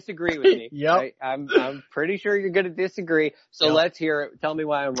going to disagree with me. Yep. Right? I'm pretty sure you're going to disagree. So let's hear it. Tell me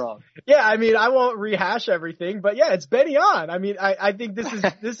why I'm wrong. Yeah, I mean, I won't rehash everything, but it's Benny On. I mean, I think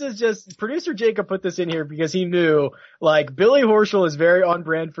this is just producer Jacob put this in here because he knew, like, Billy Horschel is very on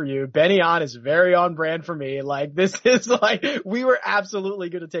brand for you. Benny On is very on brand for me. Like, this is like, we were absolutely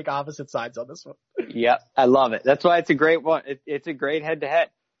going to take opposite sides on this one. Yep. I love it. That's why it's a great one. It's a great head to head.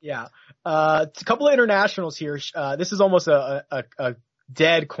 Yeah. A couple of internationals here. This is almost a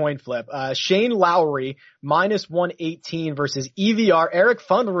dead coin flip. Shane Lowry -118 versus EVR. Eric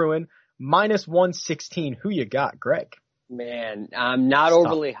Funruin -116. Who you got, Greg? Man, I'm not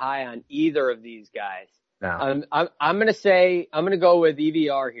overly high on either of these guys. No. I'm going to go with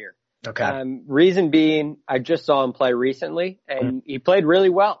EVR here. Okay. Reason being, I just saw him play recently and he played really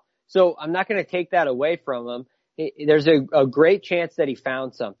well. So I'm not going to take that away from him. There's a great chance that he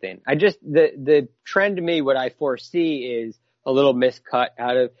found something. The trend to me, what I foresee is a little miscut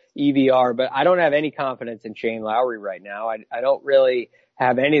out of EVR, but I don't have any confidence in Shane Lowry right now. I don't really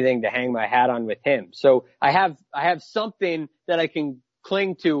have anything to hang my hat on with him. So I have something that I can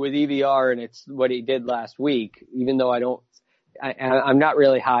cling to with EVR, and it's what he did last week, even though I'm not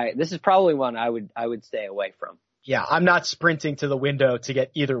really high. This is probably one I would stay away from. Yeah, I'm not sprinting to the window to get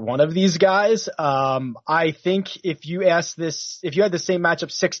either one of these guys. I think if you had the same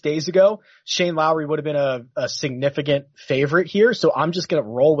matchup 6 days ago, Shane Lowry would have been a significant favorite here. So I'm just going to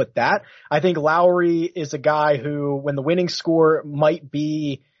roll with that. I think Lowry is a guy who, when the winning score might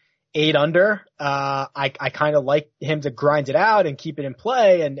be 8 under, I kind of like him to grind it out and keep it in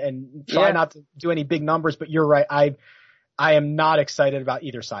play and try not to do any big numbers. But you're right. I am not excited about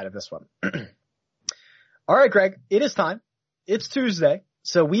either side of this one. All right, Greg, it is time. It's Tuesday,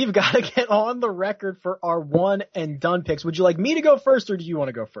 so we've got to get on the record for our one and done picks. Would you like me to go first, or do you want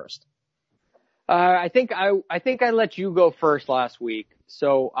to go first? I think I let you go first last week,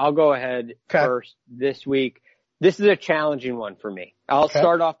 so I'll go ahead first this week. This is a challenging one for me. I'll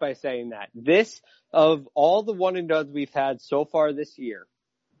start off by saying that this, of all the one and dones we've had so far this year,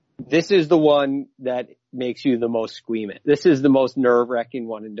 this is the one that makes you the most squeamish. This is the most nerve-wracking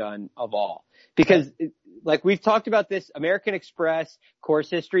one and done of all. Because, like we've talked about this, American Express course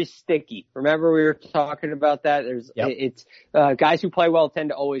history sticky. Remember we were talking about that? It's guys who play well tend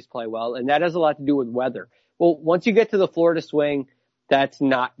to always play well, and that has a lot to do with weather. Well, once you get to the Florida swing, that's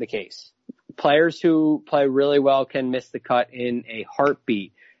not the case. Players who play really well can miss the cut in a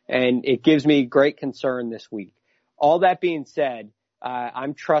heartbeat, and it gives me great concern this week. All that being said,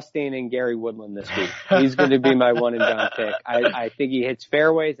 I'm trusting in Gary Woodland this week. He's going to be my one and done pick. I think he hits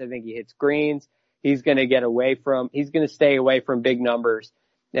fairways. I think he hits greens. He's going to stay away from big numbers,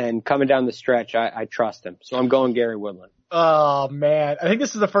 and coming down the stretch, I trust him. So I'm going Gary Woodland. Oh man. I think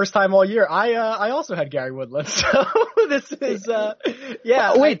this is the first time all year. I also had Gary Woodland. So this is,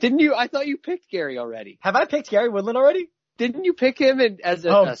 wait, didn't you? I thought you picked Gary already. Have I picked Gary Woodland already? Didn't you pick him as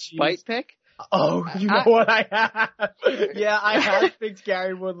a spite pick? Oh, you know what I have? Yeah, I have picked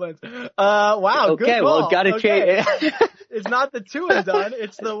Gary Woodland. Wow, okay, good call. Well, gotta change. It's not the two and done,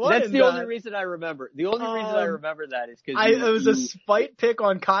 it's the one That's and the done. only reason I remember. The only reason I remember that is because it was a spite pick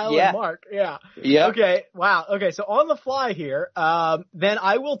on Kyle and Mark. Yeah. Yeah. Okay. Wow. Okay. So on the fly here, then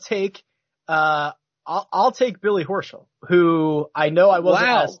I will take, I'll take Billy Horschel, who I know I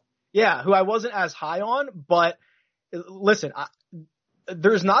wasn't who I wasn't as high on, but listen,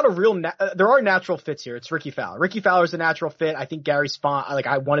 there's not a real, there are natural fits here. It's Ricky Fowler. Ricky Fowler's a natural fit. I think Gary's fine.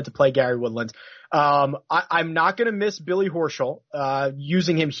 I wanted to play Gary Woodland. I'm not going to miss Billy Horschel,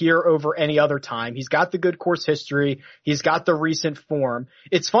 using him here over any other time. He's got the good course history. He's got the recent form.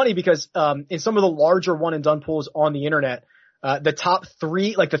 It's funny because, in some of the larger one and done pools on the internet, the top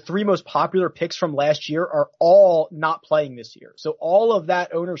three, like the three most popular picks from last year are all not playing this year. So all of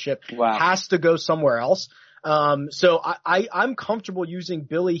that ownership has to go somewhere else. So I'm comfortable using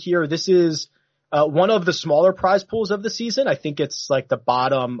Billy here. This is, one of the smaller prize pools of the season. I think it's like the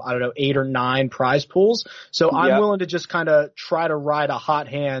bottom, 8 or 9 prize pools. So I'm willing to just kind of try to ride a hot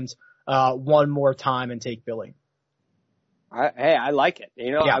hand, one more time and take Billy. I like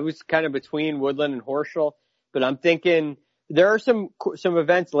it. I was kind of between Woodland and Horschel, but I'm thinking there are some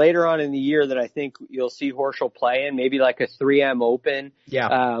events later on in the year that I think you'll see Horschel play in, maybe like a 3M Open.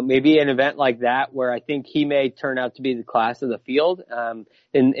 Yeah. Maybe an event like that where I think he may turn out to be the class of the field,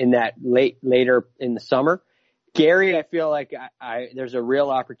 in that later in the summer. Gary, I feel like there's a real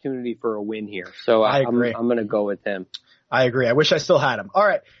opportunity for a win here. So I agree. I'm going to go with him. I agree. I wish I still had him. All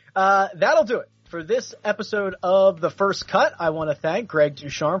right. That'll do it for this episode of The First Cut. I want to thank Greg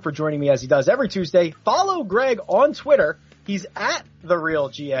Ducharme for joining me as he does every Tuesday. Follow Greg on Twitter. He's at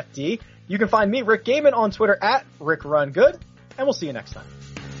TheRealGFD. You can find me, Rick Gaiman, on Twitter at RickRunGood, and we'll see you next time.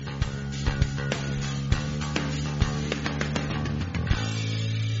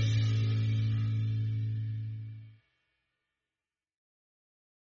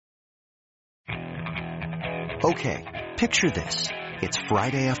 Okay, picture this. It's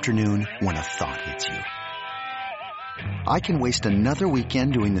Friday afternoon when a thought hits you. I can waste another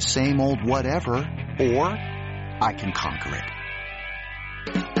weekend doing the same old whatever, or I can conquer it.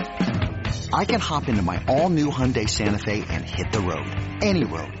 I can hop into my all-new Hyundai Santa Fe and hit the road. Any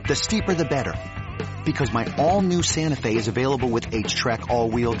road. The steeper the better. Because my all-new Santa Fe is available with H-Track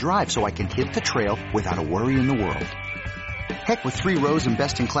all-wheel drive, so I can hit the trail without a worry in the world. Heck, with 3 rows and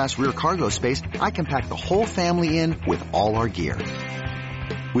best-in-class rear cargo space, I can pack the whole family in with all our gear.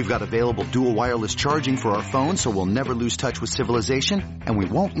 We've got available dual wireless charging for our phones, so we'll never lose touch with civilization, and we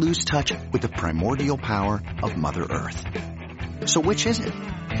won't lose touch with the primordial power of Mother Earth. So which is it?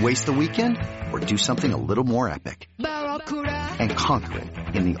 Waste the weekend or do something a little more epic? And conquer it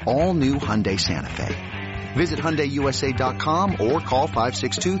in the all-new Hyundai Santa Fe. Visit HyundaiUSA.com or call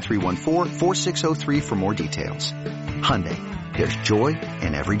 562-314-4603 for more details. Hyundai, there's joy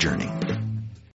in every journey.